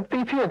Forum. But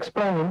if you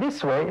explain in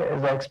this way,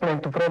 as I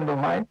explained to a friend of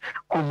mine,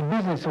 whose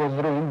business was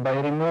ruined by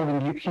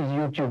removing his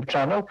YouTube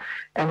channel,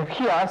 and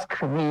he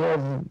asked me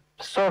as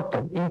sort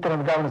of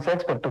Internet Governance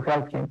expert to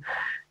help him,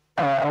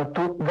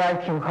 to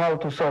guide him how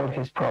to solve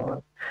his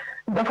problem.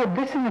 Therefore,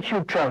 this is a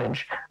huge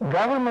challenge.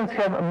 Governments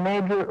have a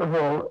major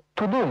role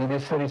to do in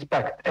this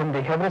respect, and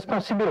they have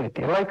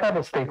responsibility, like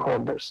other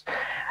stakeholders.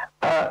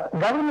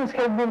 Governments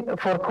have been,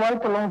 for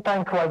quite a long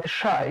time, quite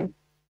shy,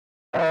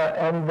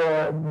 and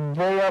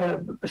they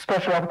are,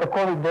 especially after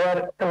COVID,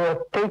 they are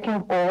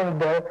taking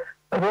over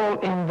the role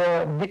in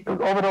the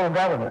overall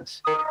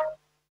governance.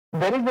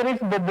 There is the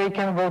risk that they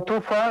can go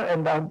too far,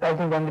 and I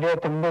think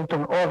Andriette and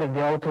Milton already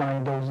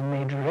outlined those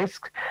major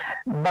risks.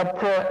 But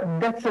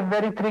that's a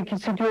very tricky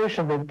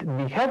situation that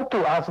we have to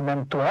ask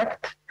them to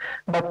act,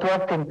 but to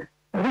act in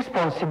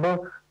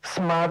responsible,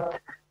 smart,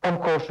 and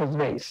cautious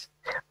ways.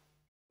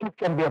 It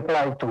can be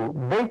applied to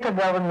data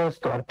governance,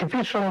 to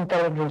artificial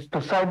intelligence, to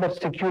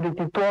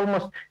cybersecurity, to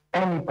almost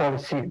any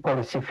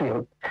policy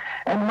field.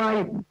 And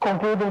my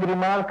concluding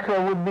remark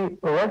would be,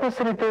 let us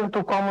return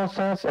to common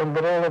sense and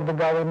the role of the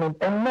government,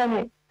 and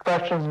many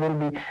questions will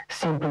be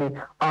simply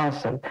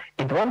answered.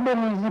 It won't be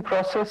an easy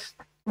process.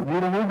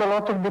 We'll need a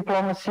lot of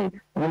diplomacy,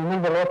 we'll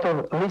need a lot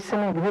of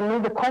listening, we'll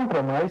need a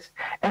compromise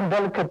and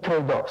delicate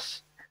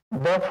trade-offs.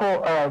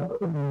 Therefore,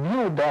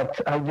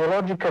 that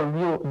ideological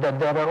view that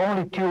there are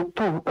only two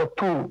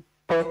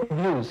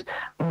views,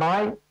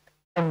 right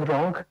and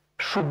wrong,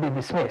 should be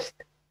dismissed.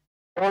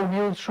 All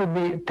views should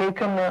be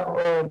taken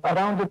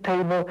around the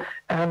table,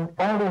 and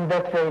only in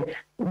that way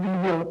we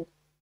will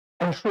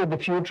ensure the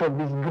future of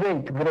this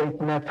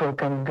great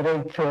network and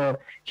great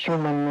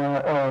human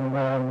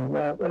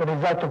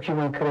result of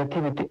human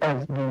creativity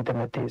as the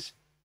internet is.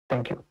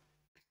 Thank you.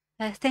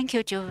 Thank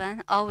you,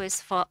 Jovan,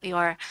 always for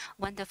your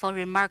wonderful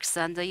remarks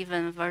and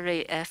even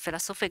very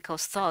philosophical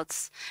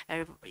thoughts,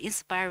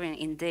 inspiring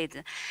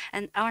indeed.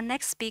 And our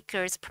next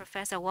speaker is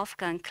Professor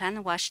Wolfgang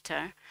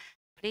Kleinwachter.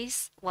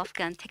 Please,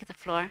 Wolfgang, take the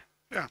floor.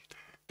 Yeah,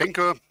 thank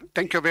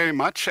you very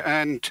much.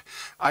 And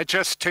I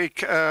just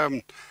take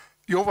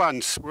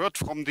Jovan's word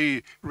from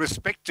the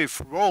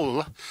respective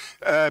role,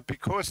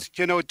 because,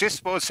 you know,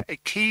 this was a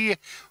key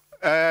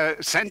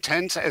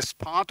sentence as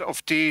part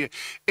of the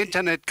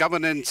Internet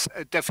governance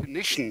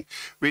definition,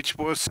 which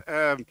was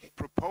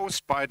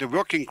proposed by the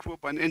Working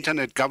Group on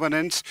Internet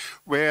Governance,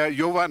 where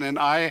Jovan and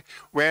I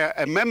were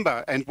a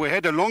member, and we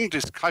had a long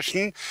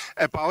discussion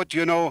about,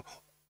 you know,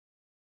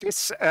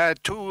 these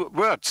two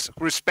words,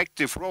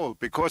 respective role,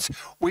 because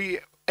we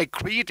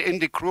agreed in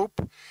the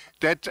group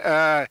that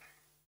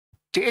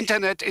the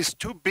Internet is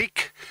too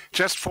big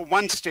just for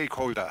one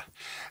stakeholder.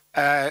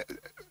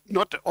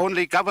 Not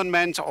only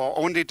government or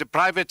only the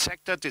private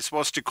sector. This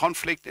was the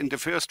conflict in the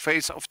first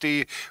phase of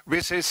the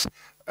WSIS.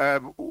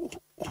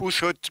 Who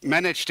should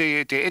manage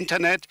the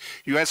Internet?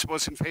 US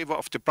was in favor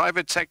of the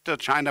private sector,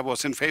 China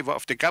was in favor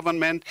of the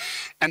government,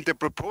 and the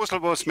proposal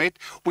was made,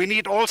 we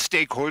need all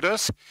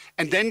stakeholders,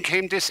 and then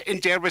came this in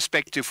their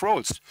respective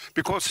roles,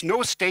 because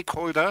no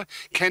stakeholder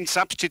can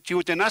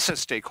substitute another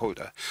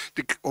stakeholder.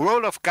 The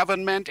role of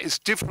government is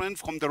different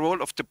from the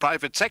role of the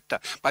private sector,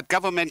 but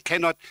government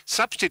cannot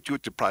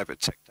substitute the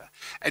private sector,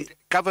 and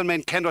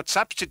government cannot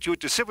substitute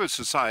the civil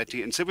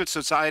society, and civil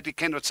society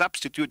cannot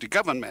substitute the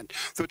government.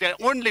 So the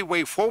only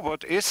way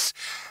forward is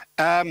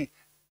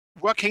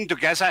working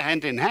together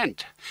hand in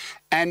hand.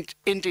 And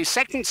in the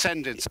second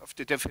sentence of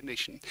the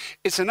definition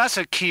is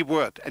another key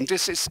word, and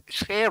this is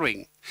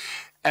sharing.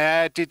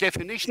 The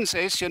definition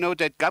says, you know,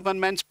 that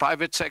governments,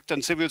 private sector,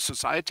 and civil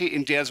society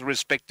in their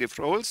respective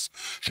roles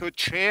should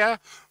share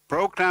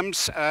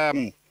programs,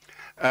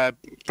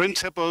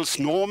 principles,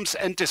 norms,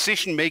 and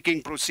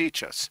decision-making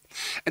procedures.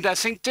 And I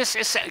think this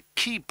is a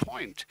key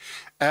point.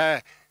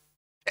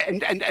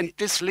 And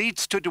this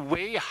leads to the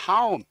way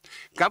how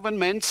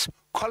governments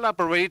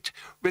collaborate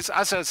with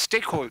other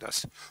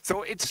stakeholders.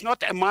 So it's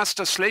not a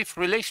master-slave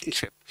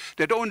relationship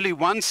that only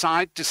one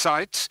side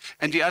decides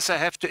and the other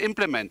have to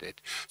implement it.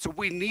 So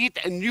we need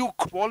a new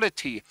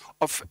quality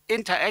of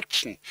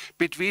interaction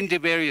between the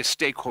various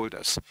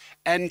stakeholders.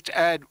 And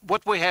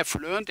what we have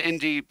learned in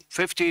the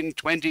 15,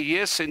 20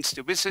 years since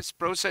the WSIS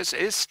process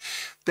is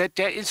that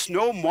there is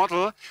no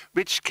model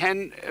which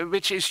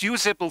is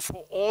usable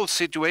for all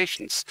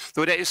situations.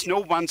 So there is no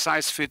one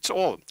size fits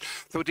all.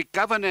 So the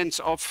governance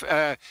of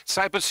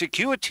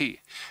cybersecurity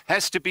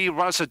has to be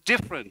rather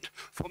different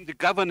from the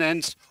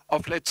governance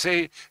of, let's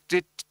say,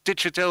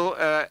 digital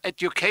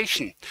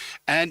education.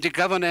 And the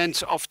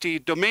governance of the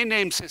domain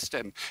name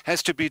system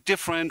has to be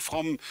different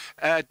from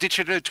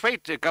digital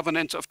trade, the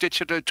governance of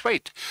digital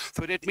trade.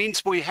 So that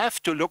means we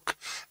have to look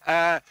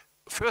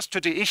first to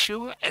the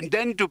issue, and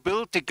then to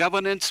build the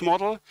governance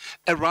model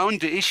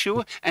around the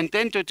issue, and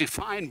then to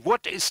define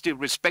what is the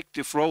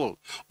respective role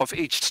of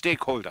each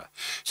stakeholder.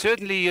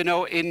 Certainly, you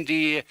know, in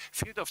the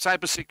field of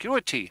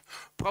cybersecurity,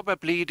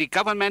 probably the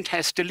government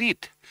has the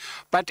lead.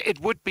 But it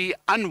would be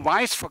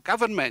unwise for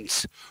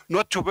governments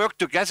not to work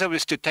together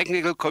with the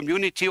technical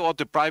community or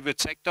the private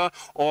sector,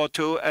 or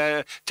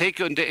to take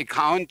into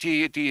account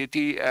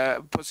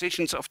the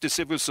positions of the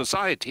civil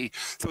society.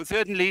 So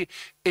certainly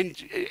in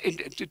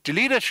the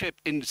leadership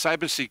in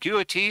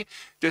cybersecurity,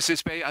 this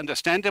is very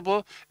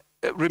understandable,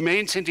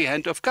 remains in the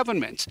hand of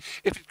governments.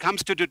 If it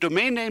comes to the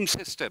domain name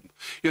system,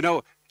 you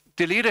know,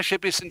 the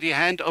leadership is in the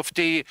hand of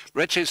the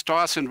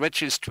registrars and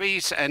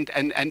registries and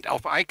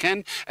of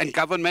ICANN, and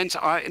governments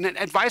are in an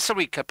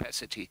advisory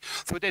capacity.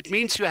 So that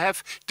means you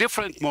have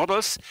different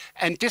models,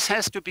 and this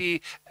has to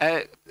be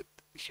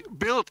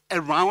built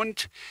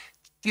around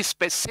the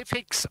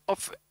specifics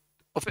of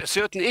a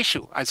certain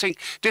issue. I think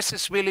this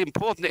is really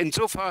important. And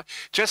so far,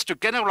 just to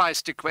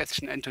generalize the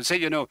question and to say,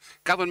 you know,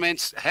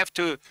 governments have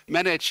to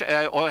manage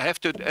or have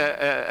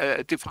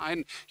to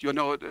define, you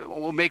know,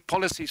 or make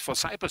policies for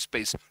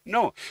cyberspace.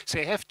 No,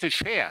 they have to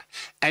share.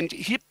 And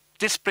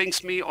this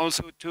brings me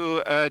also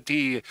to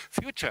the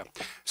future.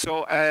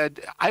 So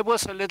I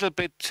was a little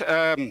bit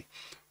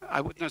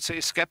I would not say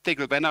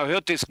skeptical. When I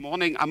heard this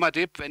morning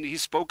Amadip, when he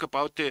spoke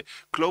about the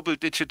Global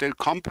Digital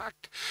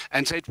Compact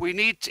and said we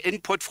need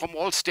input from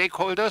all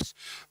stakeholders,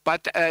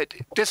 but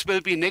this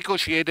will be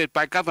negotiated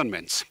by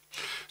governments.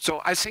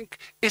 So I think,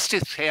 is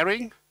this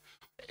sharing?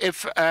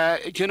 If,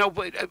 you know,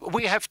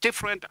 we have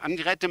different,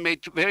 Henriette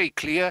made very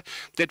clear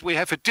that we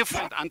have a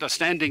different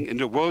understanding in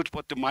the world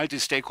what the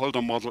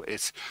multi-stakeholder model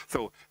is.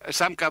 So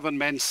some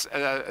governments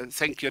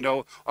think, you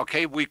know,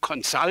 okay, we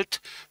consult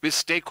with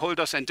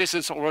stakeholders, and this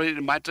is already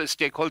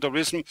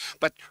multi-stakeholderism,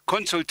 but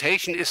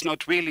consultation is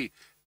not really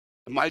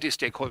a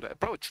multi-stakeholder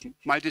approach.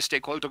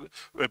 Multi-stakeholder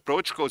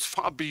approach goes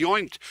far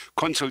beyond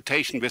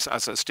consultation with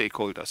other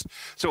stakeholders.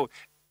 So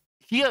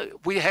here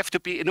we have to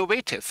be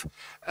innovative.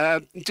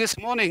 This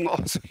morning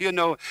also, you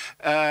know,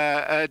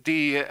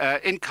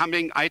 the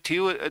incoming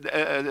ITU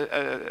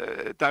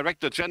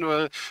Director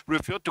General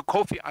referred to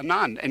Kofi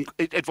Annan, and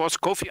it was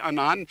Kofi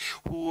Annan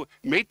who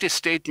made this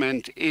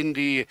statement in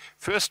the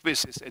first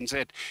visit and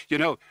said, you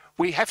know,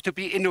 we have to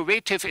be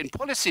innovative in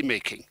policy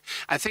making.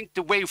 I think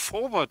the way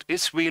forward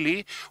is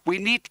really, we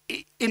need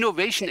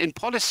innovation in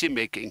policy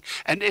making.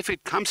 And if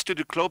it comes to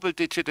the Global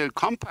Digital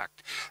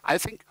Compact, I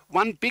think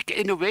one big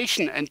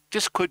innovation, and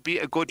this could be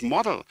a good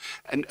model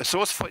and a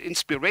source for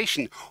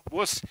inspiration,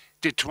 was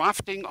the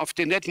drafting of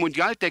the Net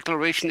Mundial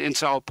Declaration in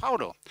Sao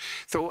Paulo.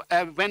 So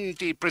when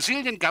the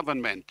Brazilian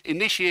government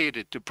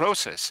initiated the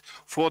process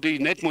for the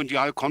Net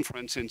Mundial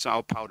conference in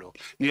Sao Paulo,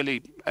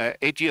 nearly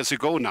 8 years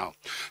ago now,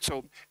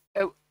 so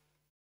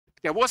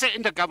there was an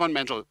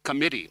intergovernmental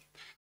committee,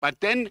 but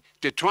then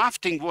the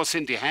drafting was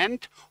in the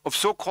hand of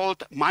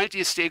so-called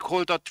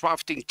multi-stakeholder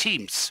drafting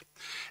teams.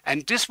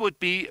 And this would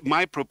be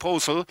my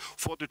proposal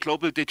for the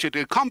Global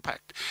Digital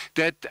Compact,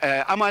 that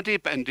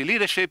Amadip and the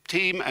leadership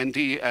team and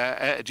the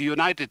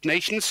United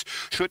Nations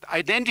should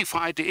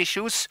identify the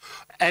issues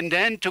and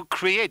then to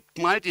create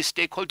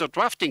multi-stakeholder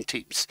drafting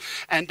teams.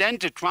 And then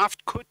the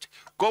draft could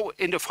go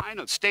in the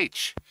final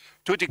stage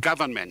to the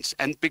governments,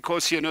 and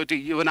because, you know, the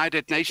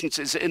United Nations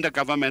is an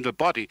intergovernmental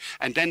body,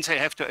 and then they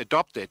have to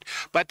adopt it.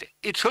 But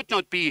it should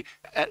not be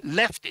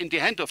left in the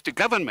hand of the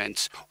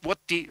governments what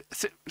the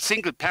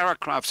single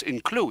paragraphs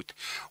include.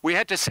 We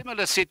had a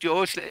similar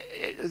situation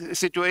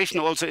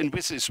also in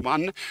WSIS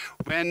 1,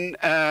 when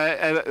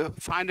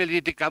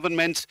finally the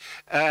governments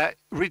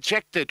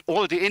rejected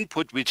all the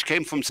input which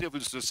came from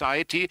civil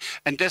society,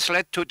 and this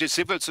led to the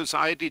Civil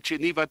Society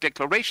Geneva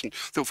Declaration.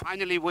 So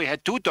finally we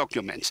had two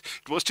documents.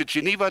 It was the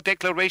Geneva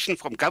Declaration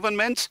from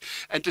governments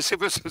and the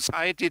Civil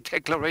Society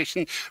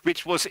Declaration,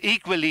 which was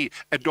equally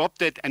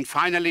adopted and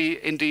finally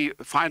in the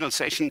final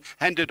session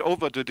handed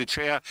over to the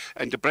chair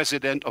and the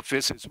president of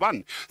WSIS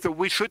 1. So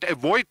we should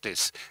avoid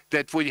this,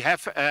 that we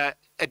have at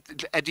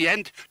the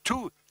end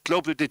two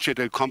global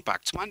digital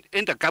compacts, one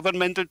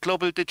intergovernmental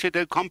global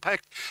digital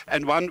compact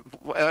and one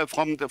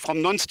from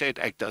non-state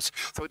actors.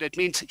 So that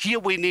means here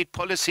we need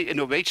policy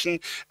innovation,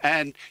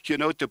 and you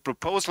know, the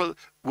proposal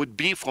would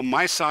be from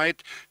my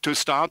side to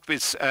start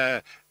with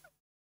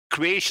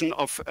creation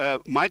of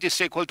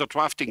multi-stakeholder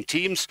drafting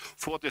teams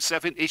for the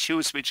 7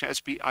 issues which has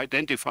been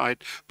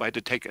identified by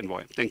the tech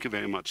envoy. Thank you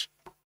very much.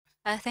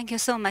 Thank you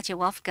so much,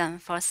 Wolfgang,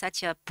 for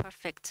such a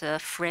perfect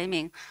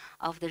framing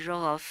of the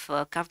role of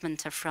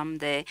government from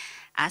the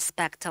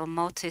aspect of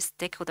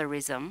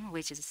multi-stakeholderism,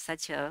 which is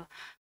such a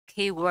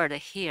key word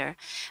here.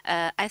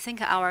 I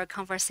think our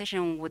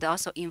conversation would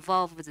also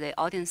involve the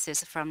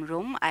audiences from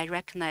Rome. I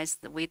recognize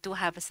that we do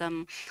have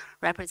some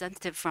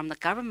representatives from the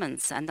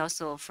governments and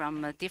also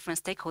from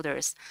different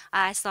stakeholders.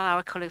 I saw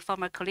our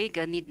former colleague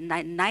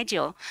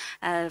Nigel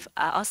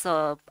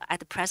also at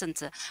the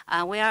present.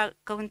 We are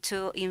going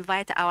to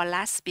invite our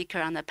last speaker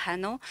on the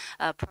panel,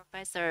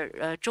 Professor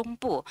Zhong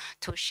Bu,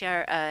 to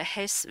share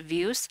his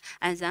views,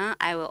 and then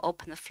I will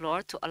open the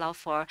floor to allow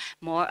for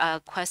more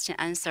question,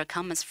 answer,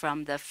 comments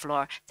from the floor.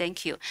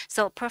 Thank you.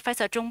 So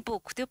Professor Zhong Bu,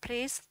 could you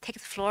please take the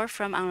floor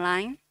from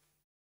online?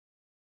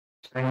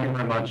 Thank you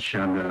very much,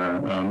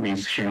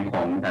 Ms. Xin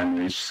Hong, and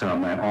it's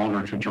my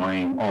honor to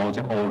join all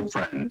the old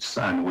friends.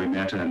 And we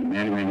met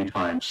many, many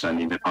times and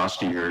in the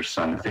past years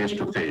and face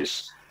to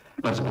face.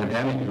 But the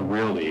pandemic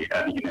really,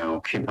 you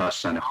know, keep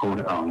us and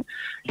hold on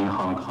in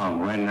Hong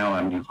Kong. Right now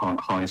I'm in Hong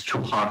Kong. It's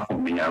too hot for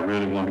me. I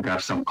really want to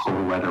get some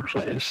cold weather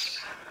place.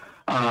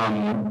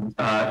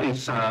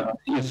 It's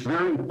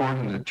very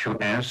important to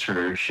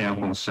answer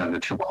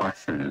Xianhong's 2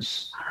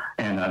 questions,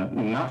 and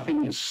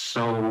nothing is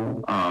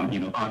so you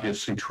know,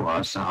 obviously to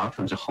us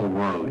after the whole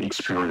world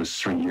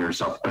experienced 3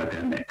 years of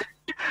pandemic.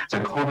 The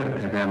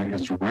COVID pandemic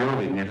has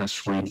really made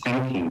us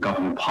rethinking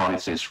government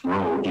policy's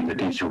role in the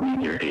digital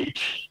media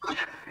age.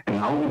 And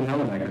now we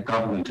know that the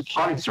government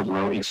policy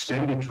will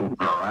extend to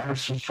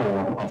various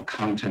forms of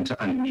content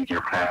and media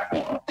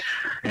platform.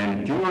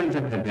 And during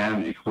the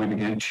pandemic, we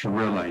began to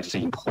realize the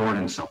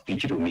importance of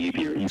digital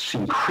media. It's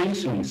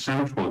increasingly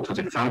central to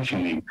the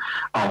functioning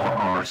of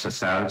our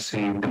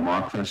society,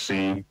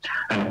 democracy,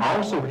 and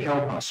also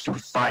help us to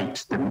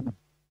fight the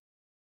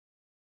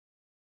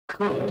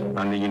good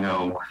and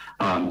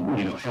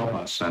help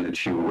us and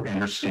to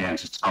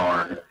understand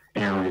our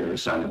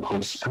areas and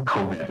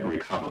post-COVID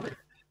recovery.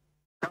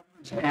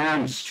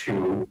 aims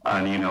to,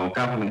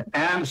 government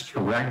aims to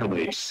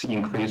regulate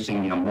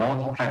increasing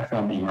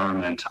multi-platform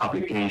environment,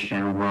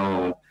 obligation,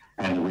 role,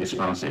 and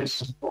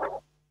responses.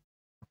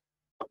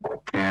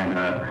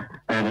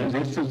 And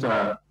this is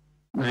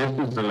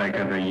like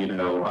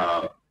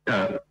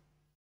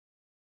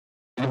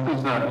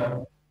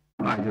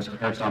I just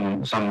heard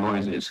some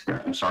noises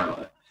here. I'm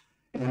sorry.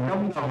 And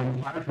government are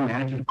required to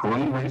manage the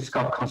growing risk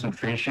of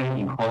concentration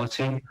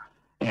inequality.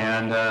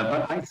 And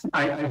but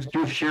I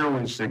do share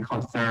with the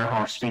concern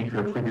our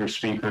previous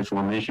speakers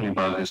were mentioning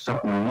about this. So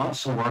we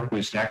must work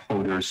with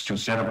stakeholders to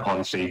set a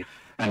policy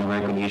and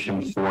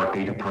regulation for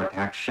data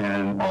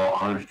protection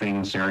or other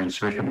things there,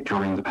 especially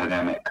during the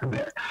pandemic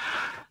there.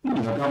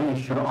 Government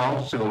should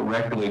also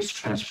regulate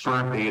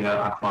transfer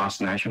data across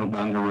national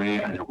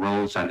boundary and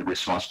roles and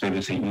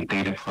responsibility in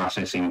data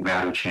processing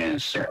value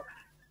chains there.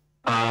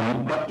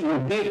 But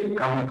indeed,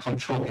 government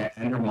control can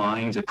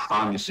undermine the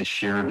promise of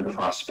shared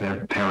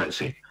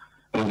prosperity.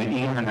 When the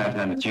internet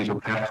and the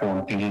digital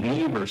platform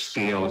deliver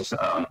scales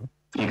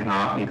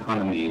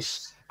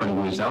economies, but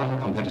without a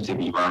competitive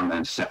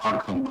environment, the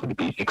outcome could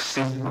be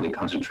excessively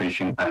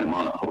concentration and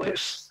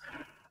monopolies.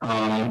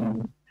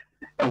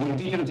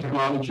 Digital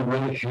technology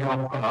really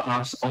help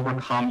us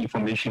overcome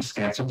information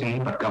scarcity,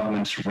 but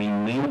governments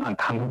remain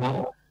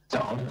accountable.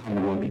 The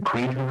outcome will be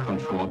greater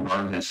control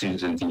rather than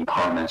citizens'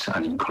 empowerment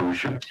and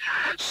inclusion.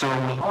 So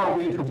how are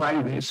we to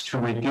find this to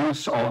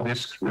reduce all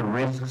these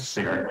risks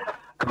there?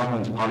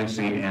 Government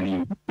policy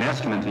and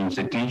investment in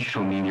the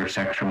digital media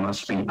sector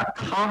must be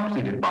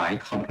accompanied by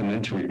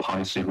complementary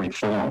policy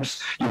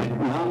reforms in the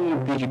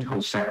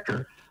non-digital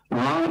sector,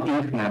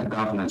 non-internet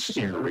governance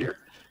area,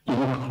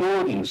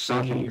 including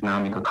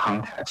socio-economic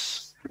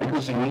contexts,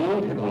 because the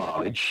limited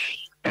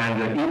knowledge and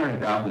the internet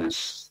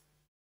governance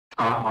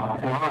are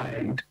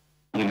applied,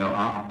 to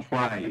how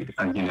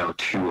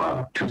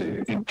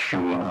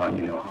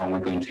we're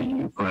going to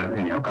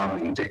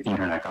govern the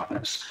internet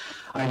governance.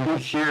 I do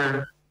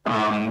share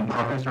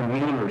Professor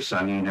Miller's,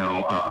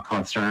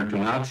 concern. Do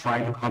not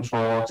try to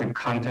control the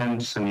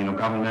contents and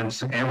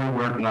governments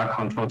everywhere. Do not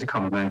control the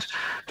government.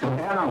 To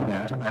add on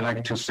that, I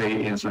like to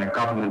say is like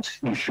government,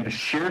 you should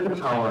share the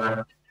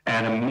power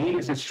and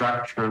make the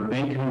structure,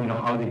 making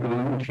how they're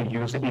going to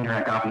use the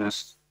internet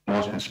governance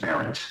more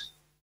transparent.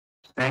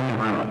 Thank you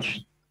very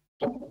much.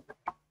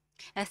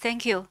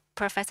 Thank you,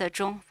 Professor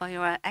Zhong, for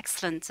your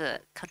excellent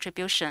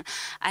contribution.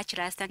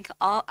 Actually, I thank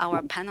all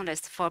our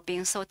panelists for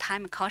being so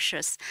time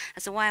cautious.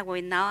 That's why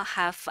we now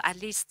have at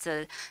least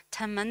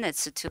 10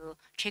 minutes to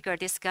trigger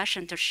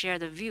discussion to share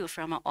the view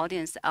from our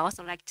audience. I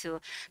also like to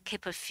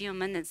keep a few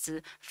minutes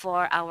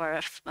for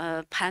our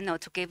panel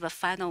to give a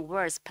final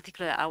words,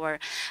 particularly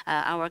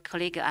our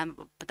colleague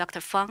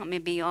Dr. Fang.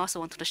 Maybe you also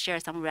want to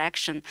share some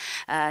reaction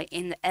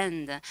in the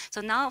end.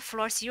 So now,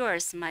 floor is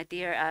yours, my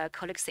dear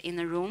colleagues in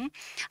the room.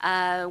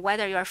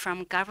 Whether you're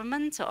from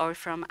government or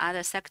from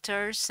other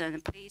sectors,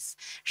 and please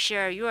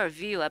share your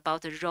view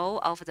about the role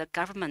of the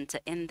government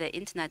in the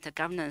internet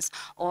governance,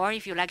 or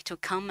if you like to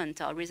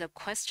comment or raise a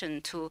question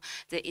to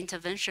the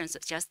interventions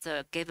just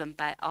given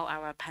by all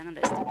our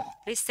panelists.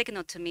 Please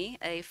signal to me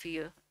if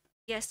you,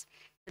 yes,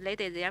 the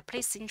lady there,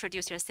 please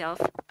introduce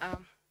yourself.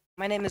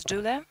 My name is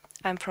Julia.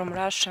 I'm from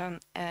Russian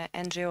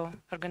NGO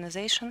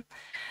organization,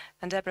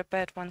 and I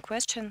prepared one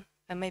question,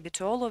 maybe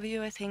to all of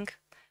you, I think.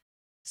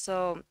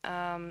 So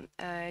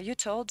you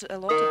told a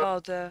lot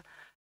about the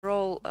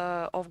role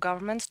of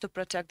governments to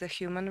protect the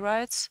human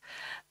rights,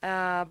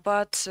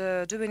 but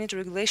do we need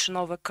regulation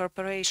over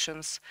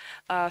corporations?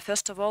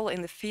 First of all,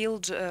 in the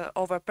field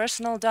over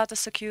personal data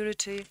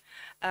security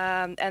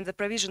and the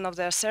provision of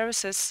their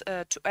services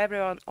to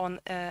everyone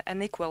on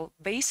an equal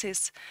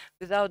basis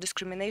without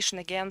discrimination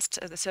against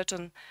the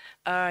certain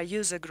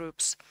user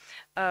groups.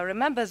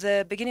 Remember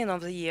the beginning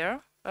of the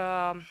year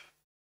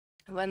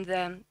when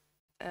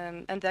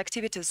and the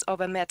activities of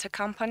a Meta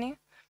company,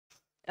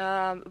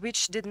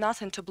 which did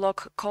nothing to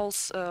block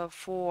calls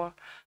for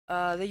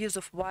the use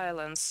of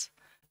violence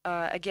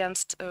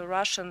against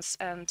Russians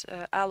and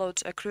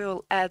allowed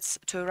cruel ads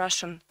to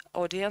Russian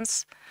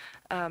audience.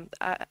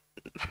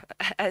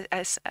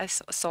 I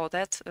saw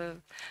that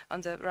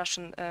on the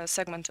Russian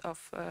segment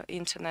of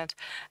internet,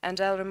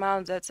 and I'll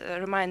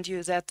remind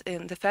you that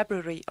in the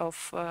February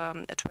of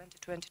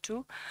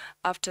 2022,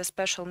 after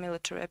special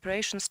military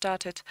operation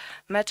started,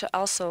 Meta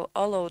also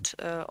allowed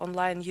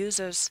online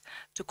users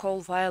to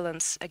call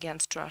violence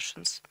against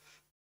Russians.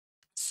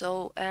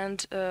 So,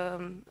 and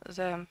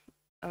the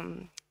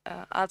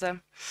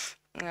other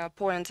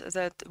point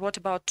that what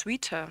about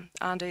Twitter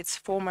under its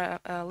former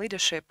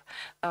leadership,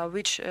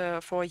 which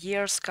for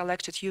years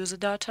collected user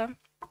data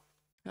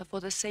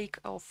for the sake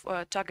of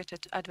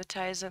targeted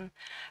advertising,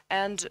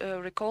 and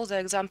recall the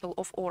example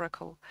of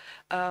Oracle,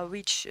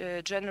 which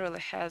generally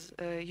has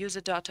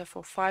user data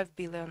for 5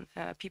 billion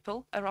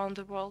people around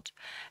the world.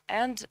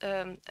 And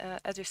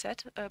as you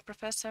said,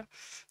 Professor,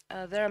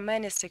 there are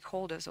many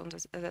stakeholders on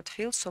that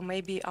field, so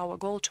maybe our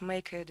goal to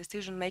make a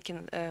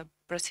decision-making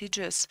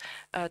procedures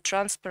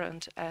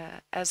transparent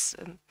as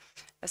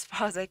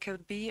far as they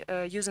could be,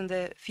 using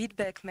the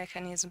feedback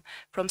mechanism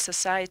from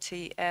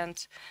society,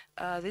 and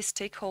these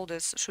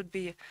stakeholders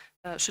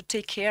should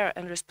take care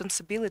and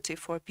responsibility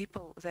for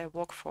people they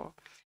work for.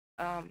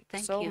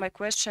 So my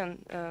question,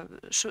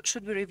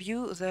 should we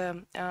review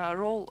the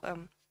role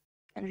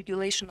and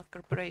regulation of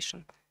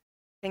corporation?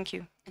 Thank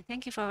you.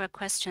 Thank you for your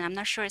question. I'm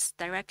not sure it's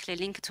directly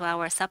linked to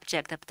our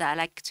subject, but I'd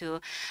like to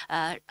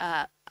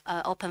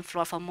open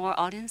floor for more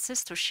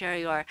audiences to share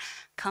your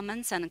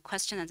comments and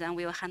questions, and then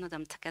we will handle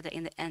them together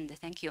in the end.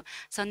 Thank you.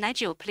 So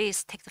Nigel,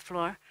 please take the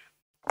floor.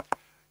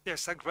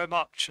 Yes, thank you very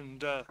much,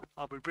 and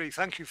I'll be brief.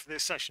 Thank you for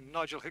this session.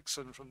 Nigel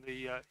Hickson from the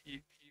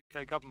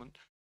UK government.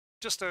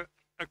 Just a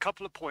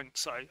couple of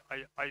points,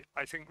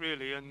 I think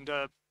really, and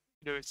you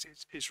know,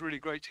 it's really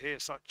great to hear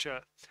such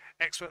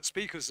expert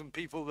speakers and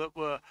people that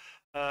were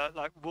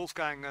like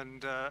Wolfgang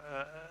and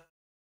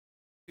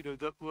you know,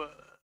 that were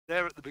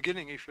there at the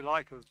beginning, if you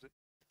like, of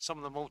some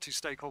of the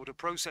multi-stakeholder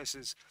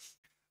processes.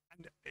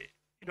 And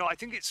you know, I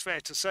think it's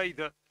fair to say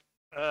that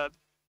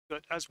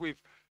that as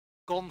we've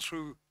gone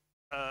through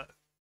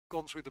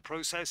the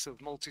process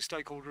of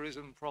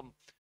multi-stakeholderism from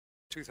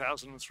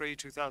 2003,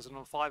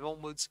 2005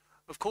 onwards,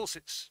 of course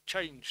it's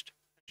changed,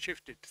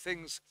 shifted.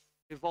 Things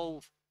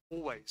evolve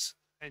always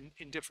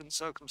in different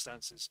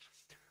circumstances.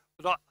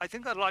 But I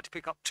think I'd like to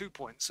pick up 2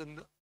 points,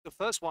 and the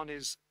first one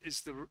is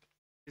the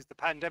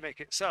pandemic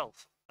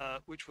itself,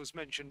 which was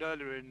mentioned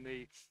earlier in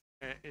the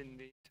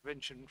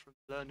intervention from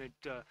the learned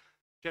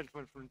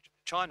gentleman from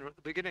China at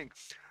the beginning,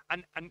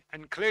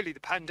 and clearly the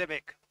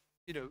pandemic,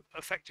 you know,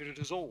 affected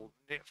us all.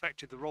 It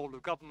affected the role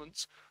of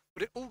governments,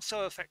 but it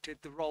also affected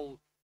the role of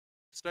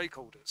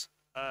stakeholders.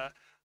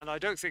 And I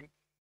don't think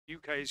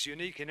UK is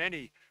unique in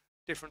any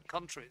different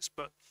countries,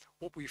 but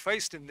what we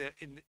faced in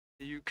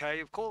the UK,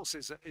 of course,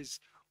 is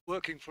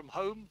working from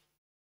home,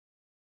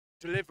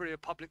 delivery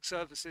of public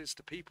services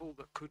to people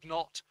that could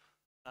not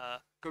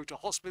go to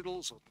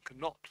hospitals or could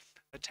not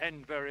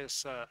attend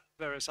various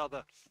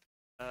other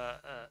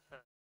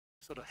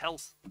sort of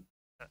health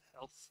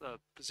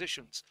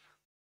positions.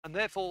 And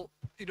therefore,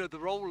 you know, the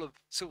role of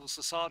civil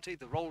society,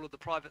 the role of the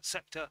private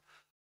sector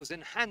was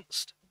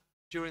enhanced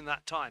during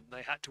that time.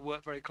 They had to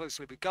work very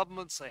closely with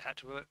governments, they had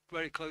to work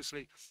very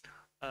closely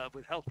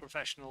with health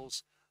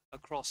professionals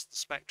across the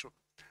spectrum.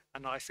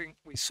 And I think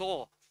we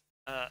saw,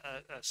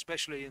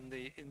 especially in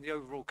the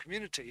overall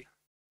community,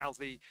 how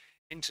the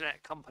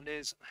internet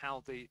companies,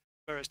 how the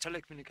various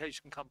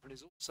telecommunication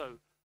companies also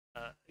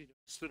you know,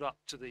 stood up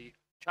to the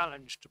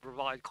challenge to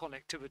provide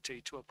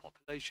connectivity to a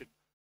population.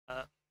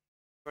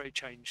 Very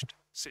changed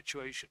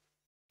situation.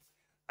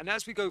 And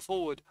as we go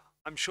forward,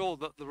 I'm sure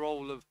that the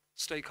role of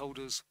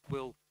stakeholders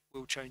will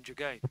change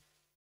again.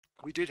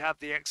 We did have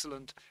the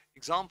excellent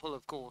example,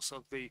 of course,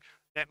 of the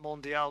Net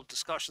Mondiale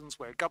discussions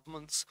where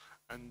governments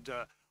and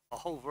a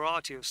whole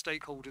variety of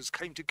stakeholders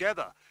came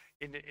together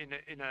in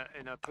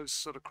a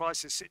post sort of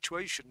crisis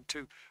situation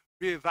to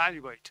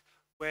reevaluate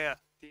where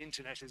the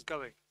internet is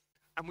going.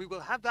 And we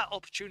will have that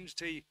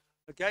opportunity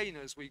again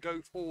as we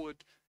go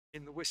forward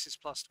in the WSIS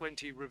Plus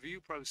 20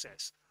 review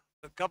process,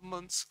 that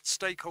governments,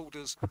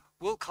 stakeholders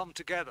will come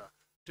together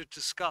to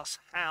discuss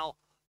how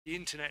the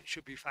internet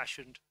should be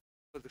fashioned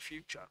for the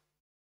future.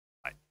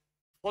 I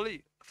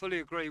fully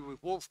agree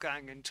with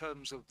Wolfgang in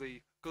terms of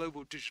the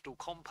Global Digital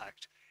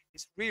Compact.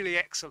 It's really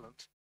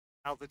excellent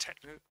how the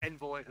Techno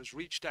Envoy has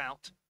reached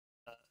out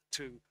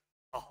to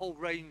a whole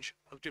range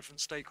of different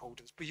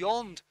stakeholders,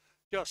 beyond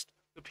just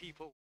the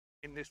people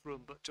in this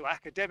room, but to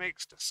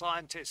academics, to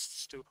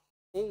scientists, to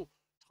all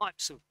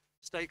types of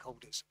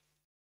stakeholders.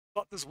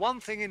 But there's one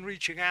thing in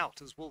reaching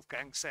out, as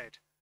Wolfgang said,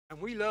 and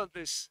we learned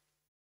this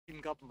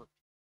in government.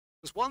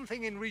 There's one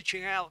thing in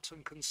reaching out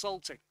and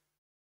consulting.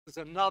 There's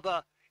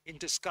another in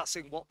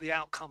discussing what the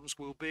outcomes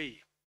will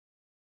be.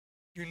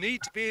 You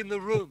need to be in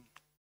the room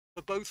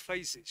for both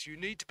phases. You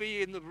need to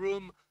be in the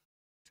room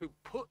to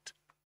put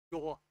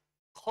your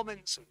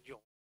comments and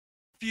your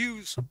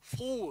views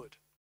forward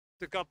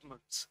to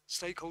governments.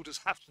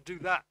 Stakeholders have to do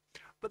that.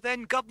 But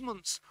then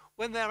governments,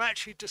 when they're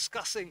actually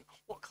discussing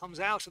what comes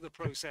out of the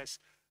process,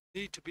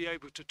 need to be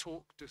able to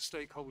talk to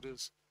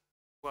stakeholders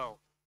well.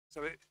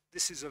 So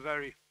this is a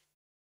very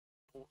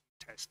important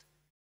test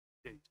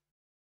indeed.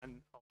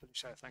 And I'll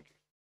finish there. Thank you.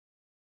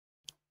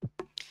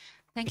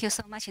 Thank you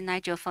so much,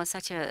 Nigel, for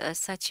such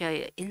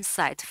a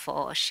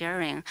insightful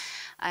sharing.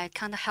 I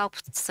can't help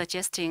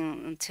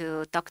suggesting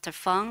to Dr.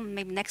 Fang,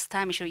 maybe next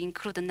time you should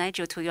include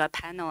Nigel to your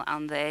panel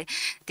on the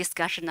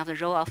discussion of the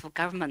role of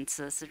governments.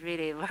 It's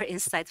really very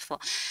insightful.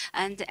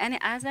 And any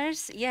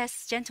others?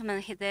 Yes,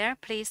 gentlemen there,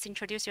 please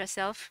introduce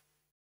yourself.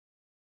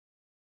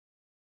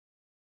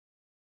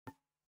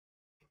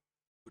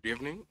 Good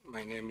evening.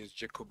 My name is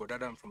Jacob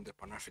Odada. I'm from the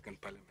Pan-African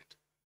Parliament.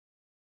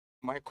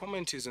 My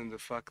comment is on the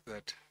fact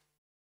that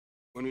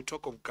when we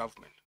talk of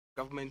government,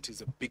 government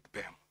is a big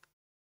behemoth.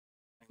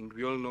 And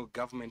we all know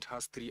government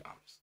has 3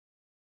 arms: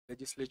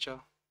 legislature,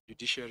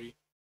 judiciary,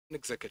 and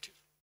executive.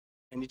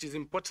 And it is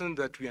important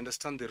that we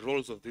understand the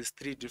roles of these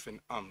 3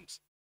 different arms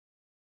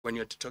when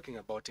you're talking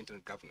about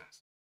internet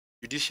governance.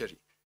 Judiciary,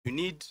 you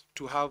need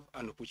to have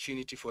an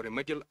opportunity for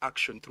remedial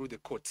action through the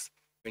courts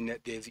when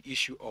there's the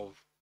issue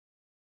of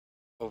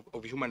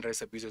human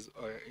rights abuses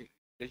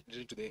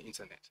related to the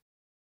internet.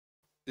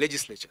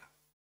 Legislature,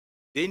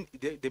 then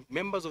the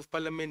members of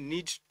parliament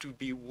need to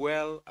be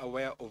well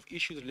aware of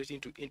issues relating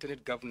to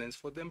internet governance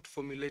for them to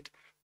formulate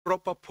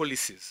proper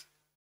policies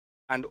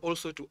and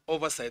also to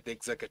oversight the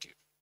executive.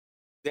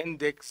 Then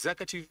the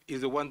executive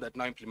is the one that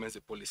now implements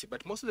the policy.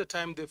 But most of the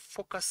time, the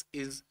focus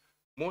is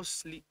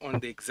mostly on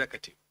the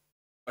executive.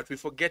 But we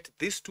forget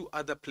these two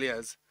other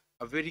players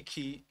are very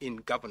key in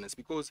governance,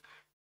 because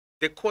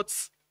the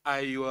courts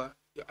are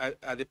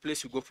the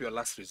place you go for your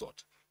last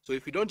resort. So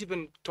if we don't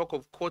even talk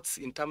of courts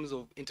in terms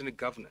of internet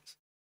governance,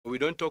 or we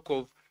don't talk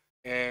of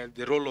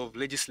the role of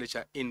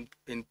legislature in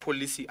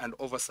policy and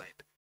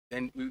oversight,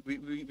 then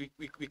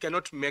we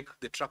cannot make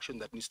the traction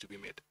that needs to be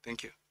made.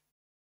 Thank you.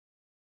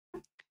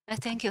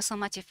 Thank you so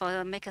much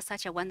for making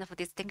such a wonderful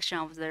distinction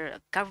of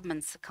the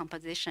government's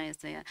composition. Is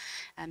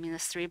I mean, the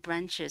three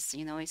branches.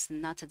 You know, it's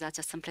not that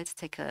a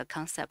simplistic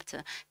concept.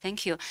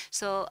 Thank you.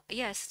 So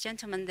yes,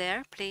 gentlemen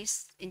there,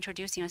 please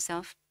introduce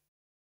yourself.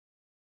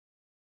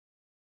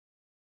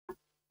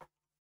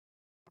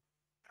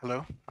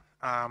 Hello,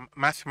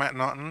 Matthew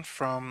McNaughton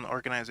from an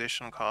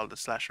organization called the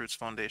 /Roots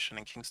Foundation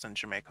in Kingston,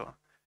 Jamaica.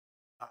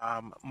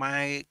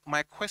 My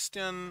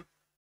question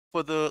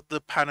for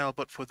the panel,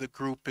 but for the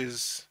group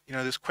is, you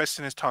know, this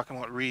question is talking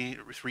about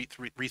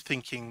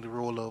rethinking the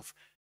role of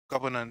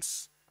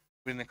governance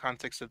within the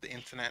context of the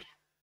internet.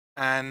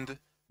 And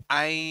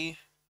I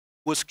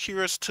was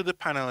curious to the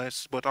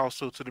panelists, but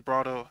also to the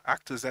broader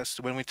actors, as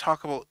to when we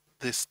talk about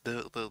this,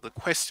 the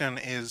question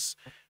is,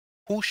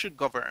 who should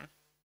govern?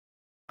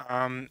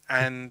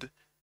 And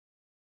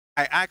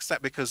I ask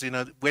that because, you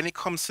know, when it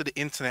comes to the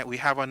internet, we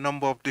have a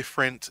number of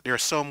different, there are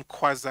some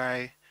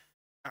quasi,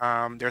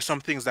 there are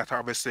some things that are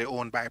obviously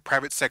owned by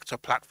private sector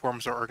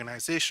platforms or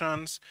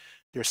organizations.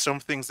 There's some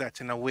things that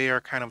in a way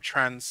are kind of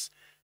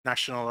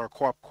transnational or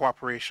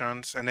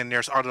cooperations. And then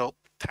there's other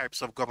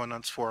types of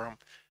governance forum.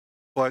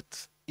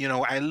 But, you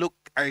know,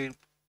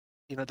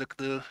 you know,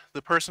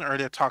 the person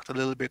earlier talked a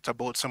little bit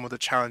about some of the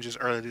challenges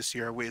earlier this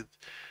year with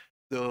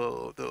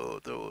the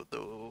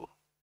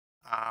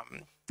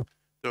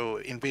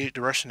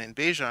Russian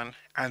invasion,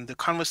 and the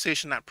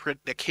conversation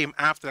that came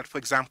after that, for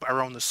example,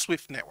 around the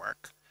SWIFT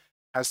network,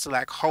 as to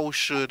like how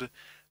should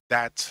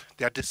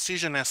their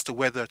decision as to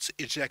whether to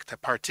eject a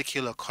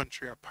particular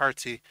country or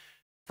party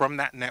from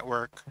that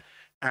network.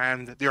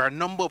 And there are a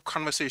number of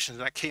conversations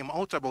that came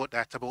out about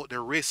that, about the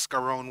risk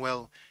around,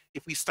 well,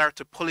 if we start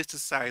to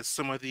politicize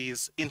some of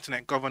these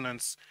internet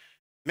governance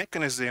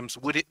mechanisms,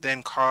 would it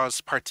then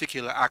cause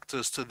particular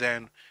actors to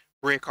then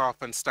break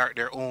off and start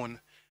their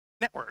own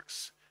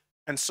networks?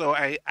 And so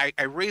I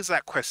raise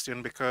that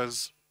question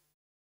because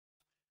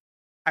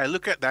I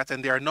look at that,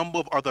 and there are a number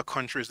of other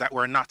countries that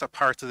were not a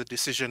part of the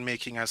decision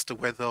making as to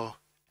whether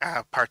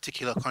a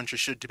particular country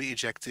should be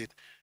ejected,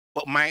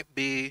 but might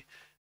be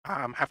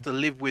have to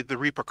live with the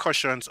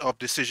repercussions of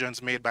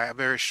decisions made by a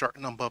very short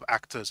number of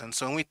actors. And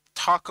so when we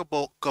talk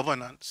about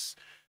governance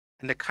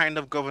and the kind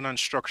of governance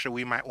structure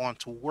we might want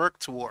to work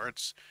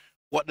towards,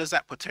 what does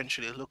that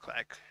potentially look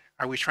like?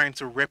 Are we trying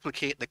to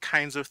replicate the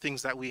kinds of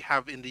things that we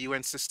have in the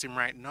UN system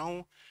right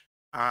now?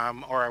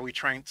 Or are we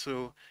trying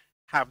to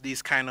have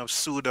these kind of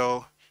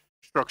pseudo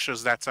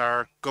structures that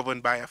are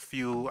governed by a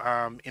few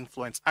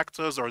influence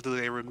actors, or do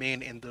they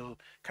remain in the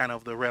kind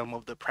of the realm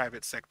of the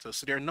private sector?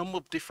 So there are a number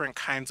of different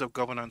kinds of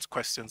governance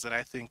questions that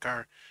I think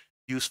are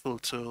useful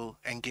to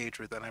engage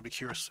with, and I'd be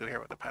curious to hear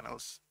what the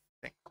panelists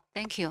think.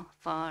 Thank you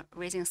for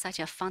raising such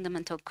a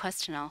fundamental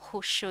question on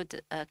who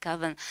should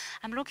govern.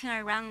 I'm looking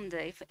around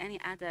if any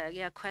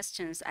other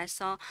questions. I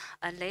saw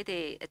a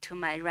lady to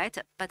my right,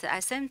 but at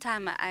the same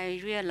time,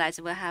 I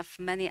realized we have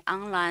many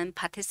online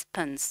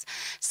participants.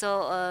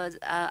 So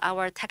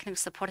our technical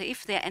support,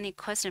 if there are any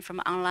questions from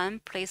online,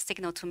 please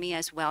signal to me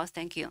as well.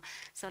 Thank you.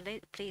 So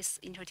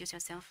please introduce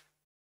yourself.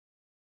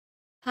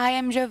 Hi,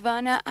 I'm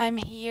Giovanna. I'm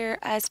here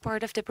as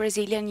part of the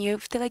Brazilian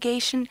youth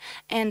delegation,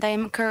 and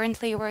I'm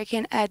currently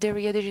working at the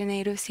Rio de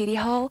Janeiro City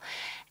Hall.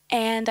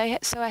 And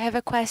so I have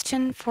a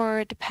question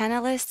for the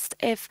panelists.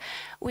 If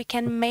we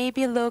can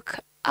maybe look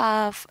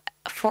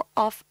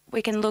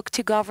we can look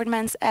to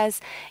governments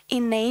as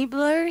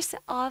enablers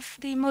of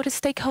the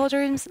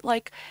multi-stakeholders,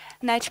 like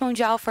Net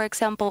Mundial, for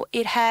example.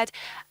 It had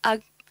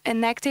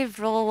an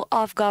active role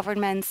of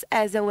governments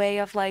as a way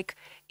of like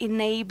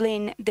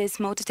enabling this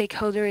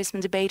multi-stakeholderism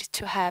debate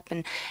to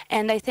happen.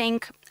 And I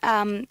think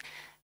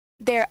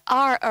there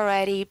are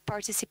already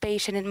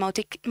participation in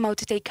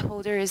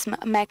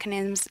multi-stakeholderism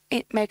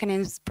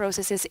mechanisms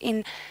processes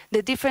in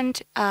the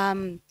different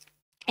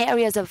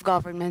areas of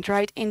government,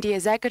 right? In the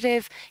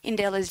executive, in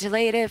the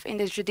legislative, in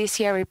the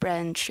judiciary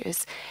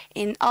branches.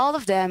 In all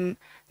of them,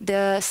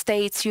 the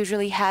states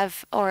usually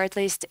have, or at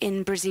least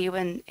in Brazil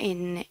and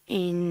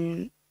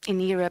in in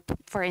Europe,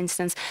 for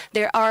instance,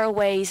 there are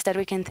ways that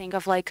we can think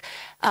of like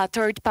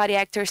third-party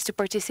actors to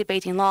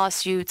participate in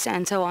lawsuits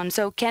and so on.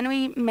 So can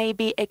we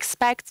maybe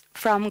expect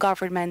from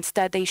governments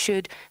that they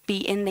should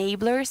be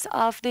enablers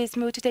of this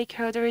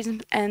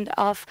multi-stakeholderism and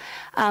of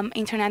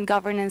internet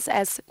governance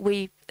as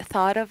we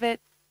thought of it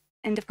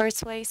in the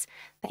first place?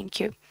 Thank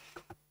you.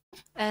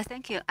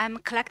 Thank you. I'm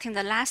collecting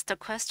the last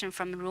question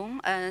from the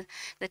room.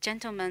 The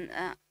gentleman,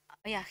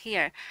 yeah,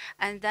 here.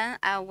 And then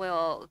I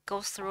will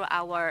go through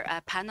our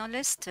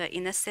panelists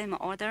in the same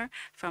order,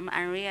 from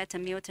Henriette,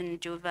 Milton,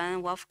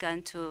 Jovan,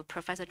 Wolfgang to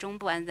Professor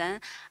Zhongbu, and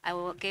then I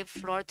will give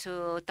floor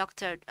to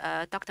Dr.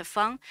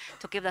 Fang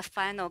to give the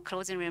final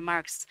closing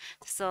remarks.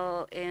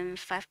 So in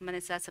 5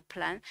 minutes, that's a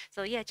plan.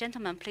 So yeah,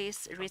 gentlemen,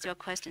 please raise your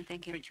question.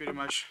 Thank you. Thank you very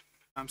much.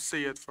 I'm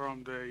Syed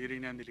from the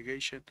Iranian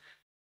delegation.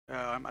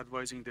 I'm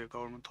advising the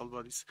governmental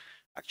bodies.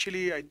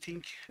 Actually, I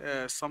think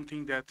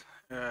something that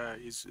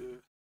is...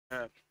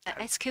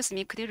 excuse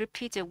me, could you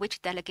repeat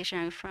which delegation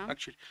are you from?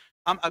 Actually,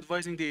 I'm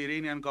advising the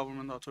Iranian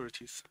government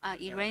authorities.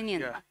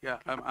 Iranian. Yeah.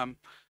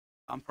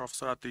 I'm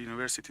professor at the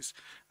universities.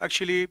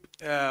 Actually,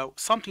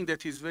 something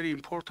that is very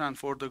important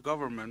for the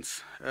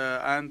governments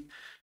and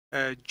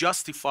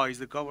justifies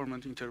the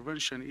government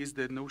intervention is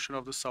the notion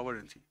of the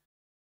sovereignty.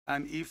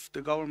 And if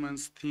the government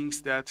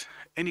thinks that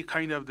any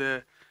kind of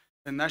the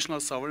national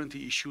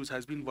sovereignty issues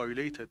has been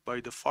violated by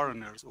the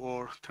foreigners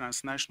or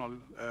transnational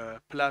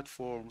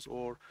platforms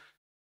or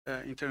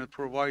internet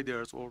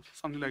providers or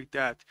something like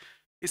that,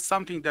 it's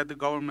something that the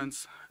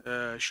governments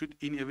should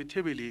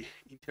inevitably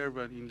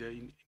intervene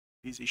in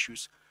these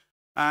issues.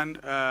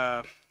 And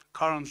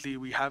currently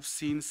we have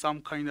seen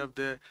some kind of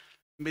the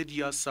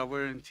media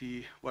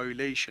sovereignty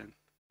violation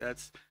that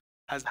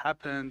has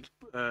happened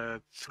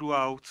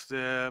throughout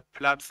the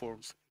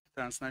platforms,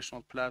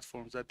 transnational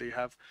platforms, that they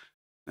have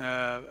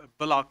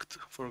blocked,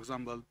 for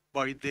example,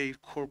 by their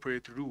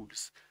corporate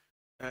rules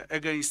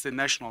against the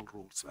national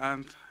rules.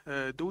 And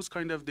those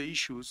kind of the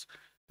issues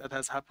that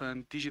has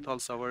happened, digital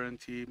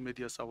sovereignty,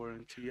 media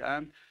sovereignty,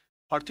 and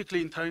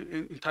particularly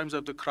in times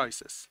of the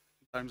crisis,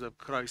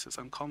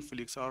 and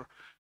conflicts are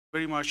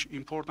very much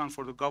important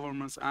for the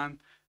governments, and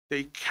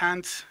they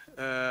can't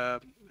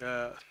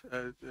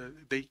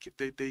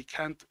they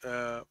can't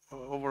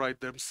override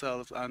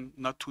themselves and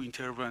not to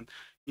intervene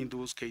in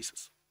those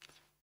cases.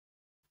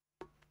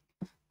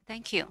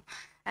 Thank you.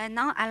 And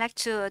now I'd like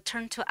to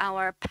turn to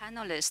our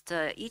panelists.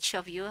 Each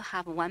of you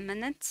have 1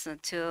 minute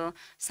to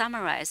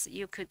summarize.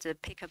 You could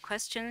pick a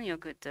question, you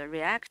could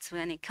react to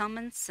any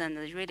comments, and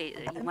really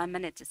 1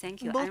 minute.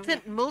 Thank you.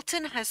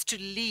 Milton has to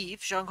leave,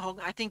 Zhang Hong.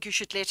 I think you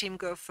should let him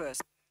go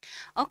first.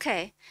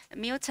 Okay,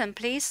 Milton,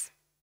 please.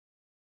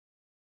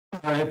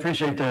 I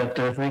appreciate that.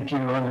 Thank you,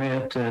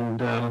 Henriette. And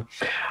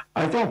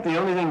I think the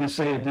only thing to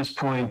say at this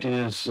point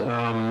is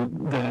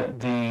that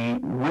the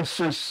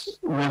WSIS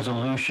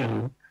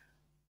resolution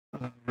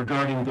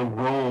regarding the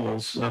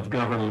roles of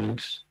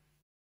government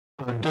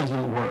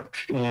doesn't work.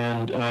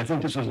 And I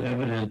think this was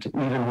evident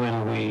even when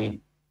we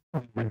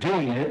were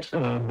doing it,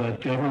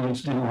 but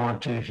governments didn't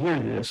want to hear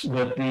this.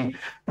 But the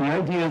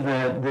idea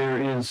that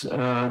there is,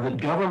 that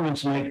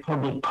governments make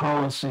public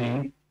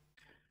policy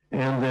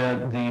and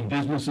that the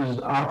businesses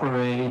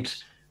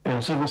operate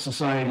and civil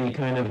society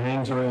kind of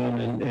hangs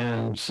around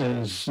and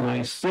says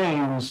nice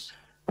things.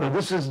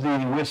 This is the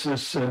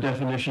WSIS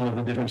definition of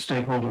the different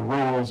stakeholder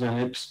roles, and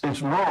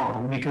it's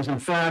wrong because, in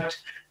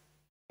fact,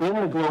 in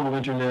the global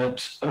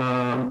internet,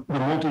 the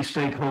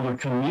multi-stakeholder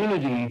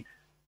community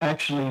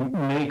actually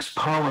makes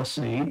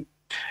policy,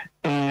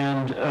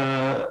 and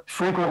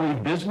frequently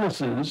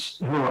businesses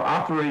who are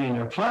operating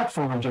their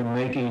platforms are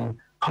making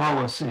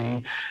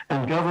policy,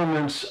 and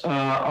governments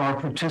are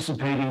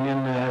participating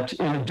in that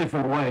in a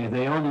different way.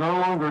 They are no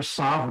longer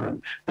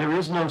sovereign. There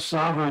is no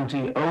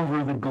sovereignty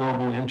over the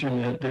global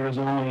internet. There is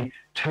only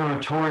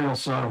territorial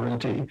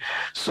sovereignty.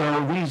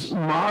 So these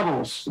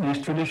models, these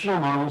traditional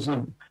models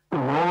of the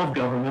role of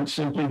government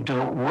simply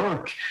don't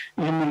work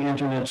in the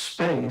internet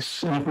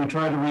space. And if we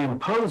try to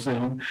reimpose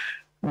them,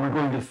 we're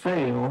going to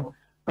fail.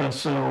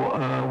 So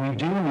we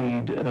do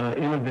need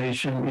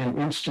innovation in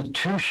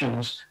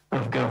institutions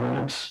of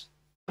governance.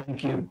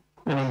 Thank you.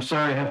 And I'm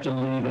sorry I have to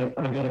leave.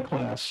 I've got a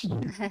class.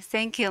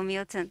 Thank you,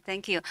 Milton.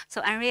 Thank you.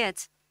 So,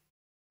 Henriette.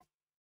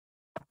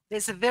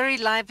 There's a very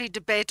lively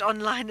debate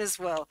online as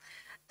well.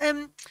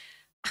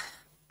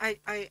 I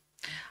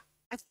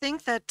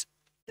think that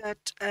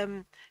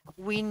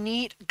we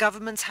need,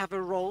 governments have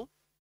a role.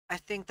 I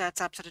think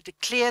that's absolutely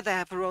clear. They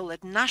have a role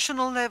at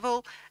national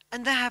level,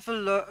 and they have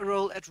a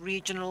role at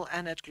regional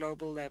and at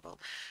global level.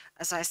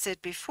 As I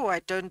said before,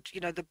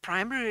 the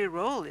primary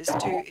role is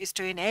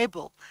to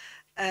enable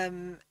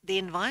the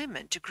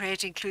environment, to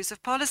create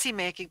inclusive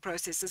policy-making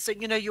processes. So,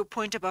 your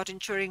point about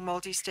ensuring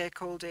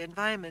multi-stakeholder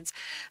environments.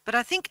 But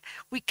I think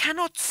we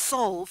cannot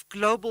solve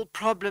global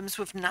problems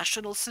with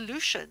national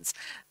solutions.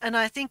 And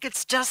I think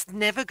it's just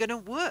never going to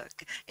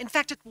work. In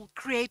fact, it will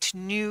create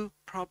new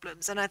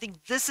problems. And I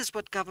think this is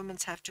what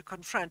governments have to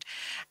confront.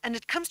 And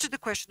it comes to the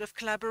question of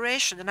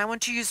collaboration. And I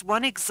want to use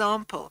one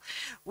example.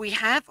 We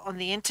have on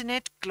the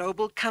internet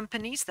global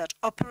companies that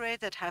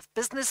operate, that have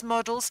business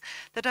models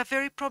that are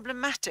very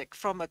problematic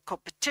from a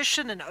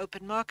competition and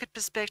open market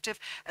perspective,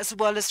 as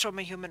well as from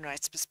a human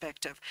rights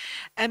perspective.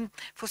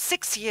 For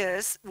 6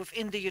 years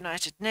within the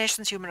United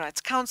Nations Human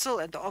Rights Council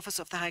and the Office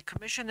of the High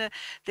Commissioner,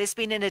 there's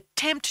been an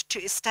attempt to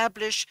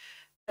establish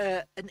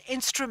an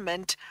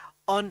instrument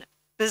on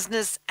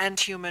business and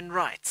human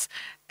rights,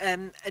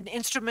 an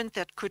instrument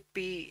that could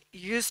be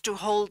used to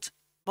hold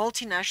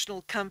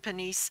multinational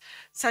companies,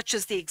 such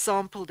as the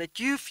example that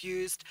you've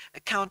used,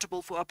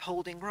 accountable for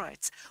upholding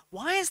rights.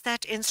 Why is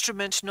that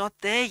instrument not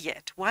there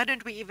yet? Why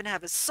don't we even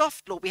have a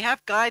soft law? We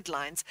have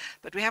guidelines,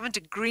 but we haven't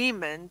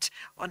agreement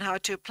on how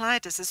to apply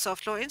it as a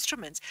soft law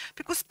instrument,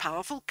 because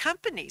powerful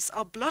companies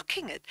are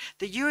blocking it.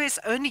 The US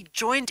only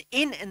joined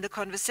in the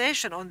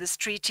conversation on this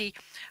treaty,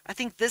 I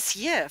think this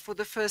year for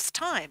the first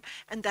time,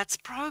 and that's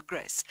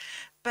progress.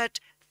 But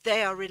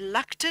they are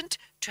reluctant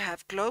to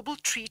have global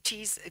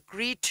treaties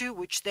agreed to,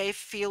 which they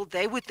feel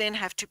they would then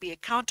have to be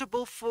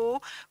accountable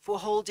for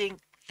holding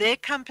their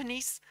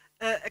companies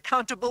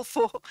accountable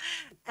for.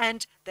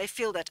 And they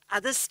feel that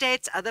other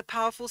states, other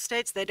powerful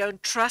states, they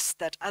don't trust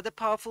that other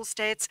powerful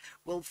states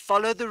will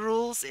follow the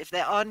rules if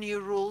there are new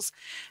rules.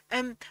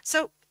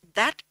 So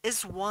that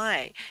is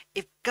why,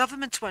 if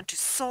governments want to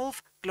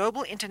solve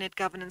global internet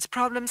governance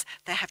problems,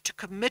 they have to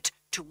commit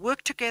to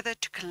work together,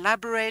 to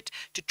collaborate,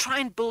 to try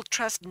and build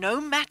trust, no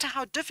matter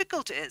how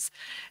difficult it is.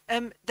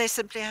 They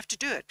simply have to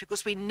do it,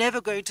 because we're never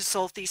going to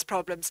solve these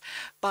problems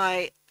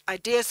by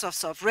ideas of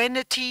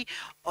sovereignty,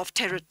 of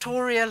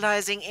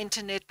territorializing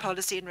internet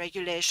policy and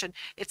regulation.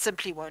 It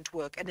simply won't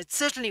work, and it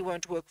certainly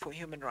won't work for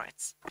human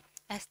rights.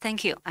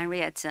 Thank you,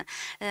 Henriette.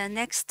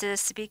 Next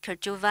speaker,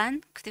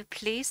 Jovan, could you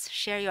please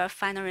share your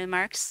final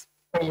remarks?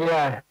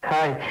 Yeah,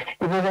 hi.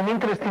 It was an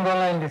interesting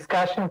online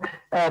discussion.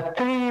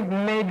 Three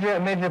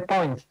major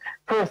points.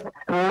 First,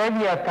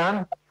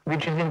 Leviathan,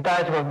 which is in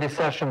title of this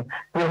session,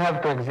 will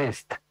have to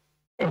exist.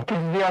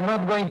 We are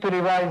not going to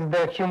revise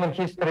the human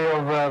history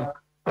of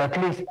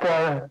at least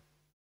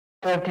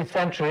 30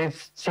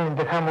 centuries since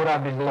the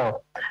Hammurabi's law.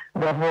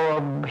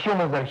 Therefore,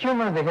 humans are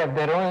humans, they have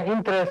their own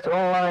interests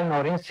online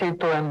or in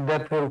situ, and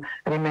that will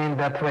remain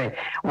that way.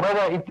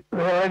 Whether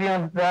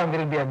Leviathan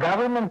will be a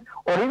government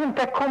or even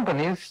tech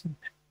companies,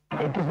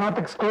 it is not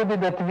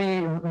excluded that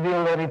we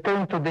will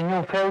return to the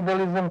new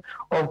feudalism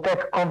of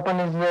tech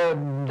companies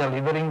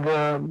delivering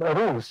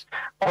rules.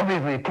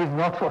 Obviously, it is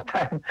not what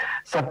I'm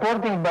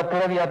supporting, but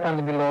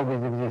Leviathan will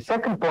always exist.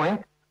 Second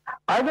point,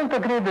 I don't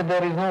agree that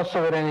there is no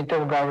sovereignty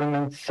of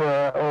governments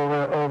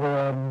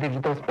over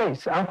digital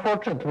space.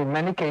 Unfortunately, in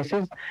many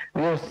cases,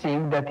 we are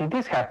seeing that it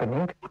is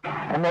happening.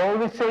 And I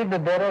always say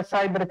that there are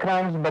cyber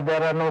crimes, but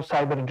there are no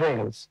cyber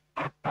jails.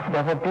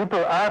 Therefore,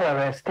 people are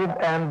arrested,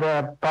 and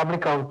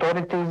public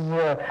authorities,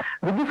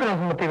 with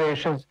different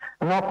motivations,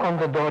 knock on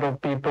the door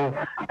of people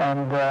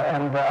and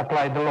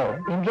apply the law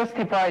in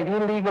justified,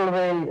 illegal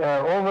way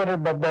over,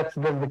 but that's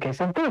the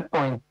case. And third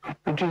point,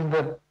 which is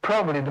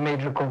probably the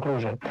major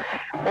conclusion,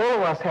 all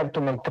of us have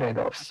to make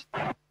trade-offs.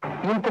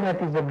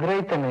 Internet is a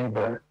great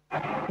enabler.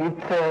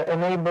 It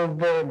enabled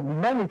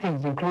many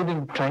things,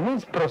 including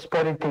Chinese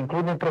prosperity,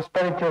 including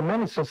prosperity of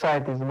many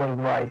societies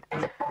worldwide,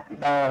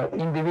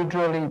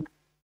 individually,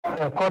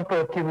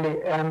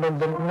 corporatively, and on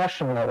the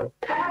national level.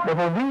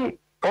 Therefore,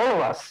 all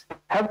of us,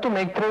 have to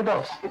make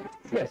trade-offs.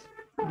 Yes,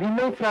 we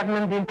may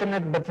fragment the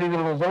internet, but we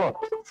will lose a lot.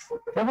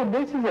 Therefore,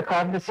 this is a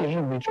hard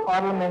decision which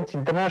parliaments,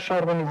 international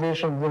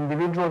organizations,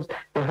 individuals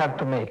will have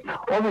to make.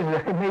 Obviously,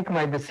 I make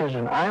my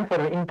decision. I am for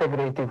an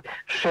integrated,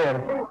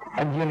 shared,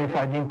 and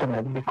unified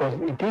internet, because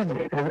it is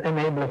an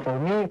enabler for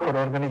me, for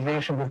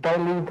organizations that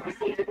I lead,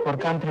 for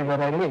country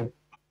where I live.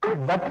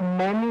 But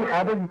many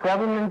other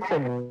governments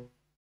and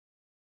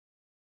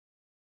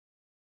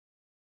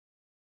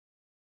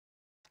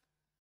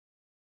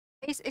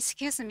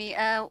Excuse me,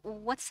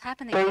 what's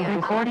happening the here?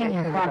 recording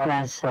in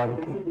progress. Well,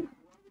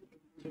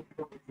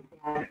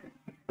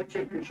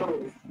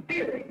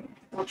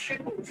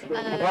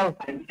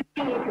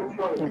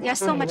 there's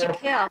so much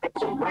chaos.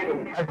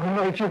 I don't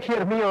know if you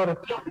hear me or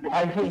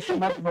I hear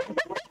much.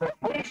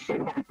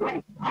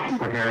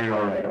 I hear you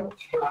all right.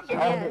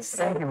 Yes.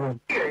 Thank you.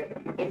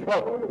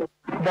 Well,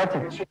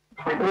 that's it.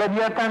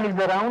 Leviathan is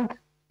around.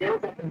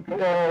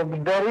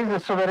 There is a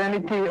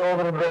sovereignty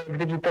over the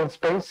digital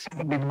space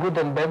with good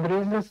and bad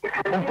reasons.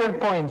 And third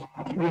point,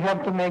 we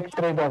have to make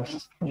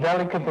trade-offs,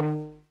 delicate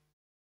and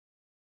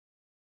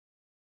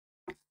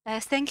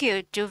Thank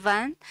you,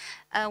 Jovan.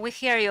 We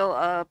hear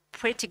you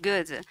pretty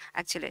good,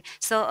 actually.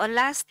 So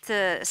last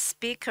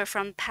speaker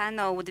from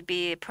panel would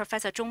be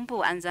Professor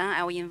Zhongbu, and then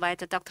I will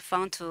invite Dr.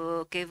 Fang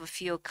to give a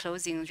few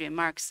closing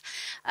remarks.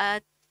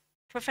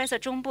 Professor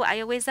Zhongbu, are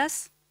you with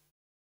us?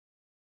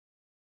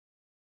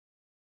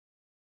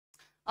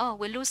 Oh,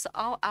 we lose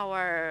all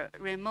our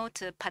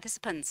remote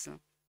participants.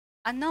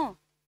 No.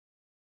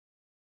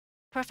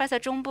 Professor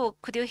Zhongbu,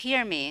 could you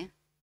hear me?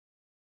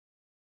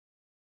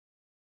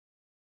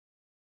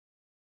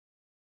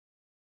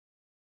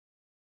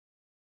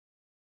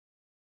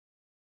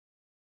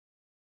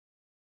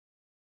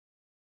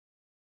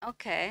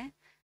 Okay.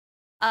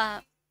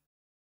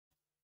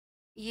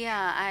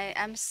 Yeah, I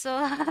am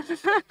so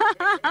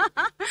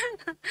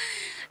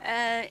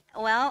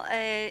well,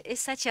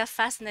 it's such a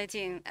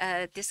fascinating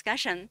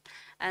discussion.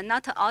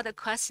 Not all the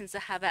questions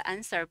have an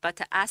answer, but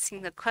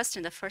asking the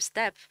question, the first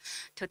step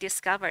to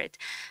discover it.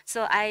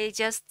 So I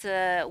just,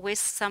 with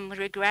some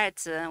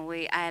regret,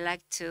 we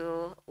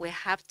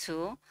have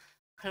to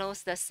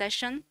close the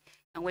session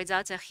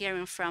without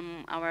hearing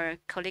from our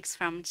colleagues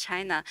from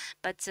China.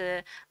 But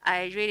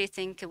I really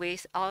think we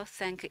all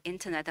thank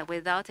internet.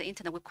 Without the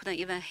internet, we couldn't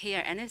even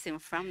hear anything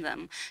from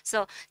them.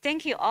 So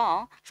thank you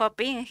all for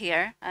being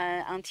here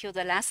until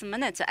the last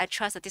minute. I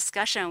trust the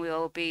discussion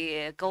will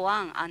be go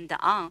on and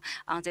on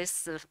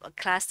this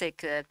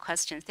classic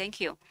question. Thank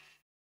you.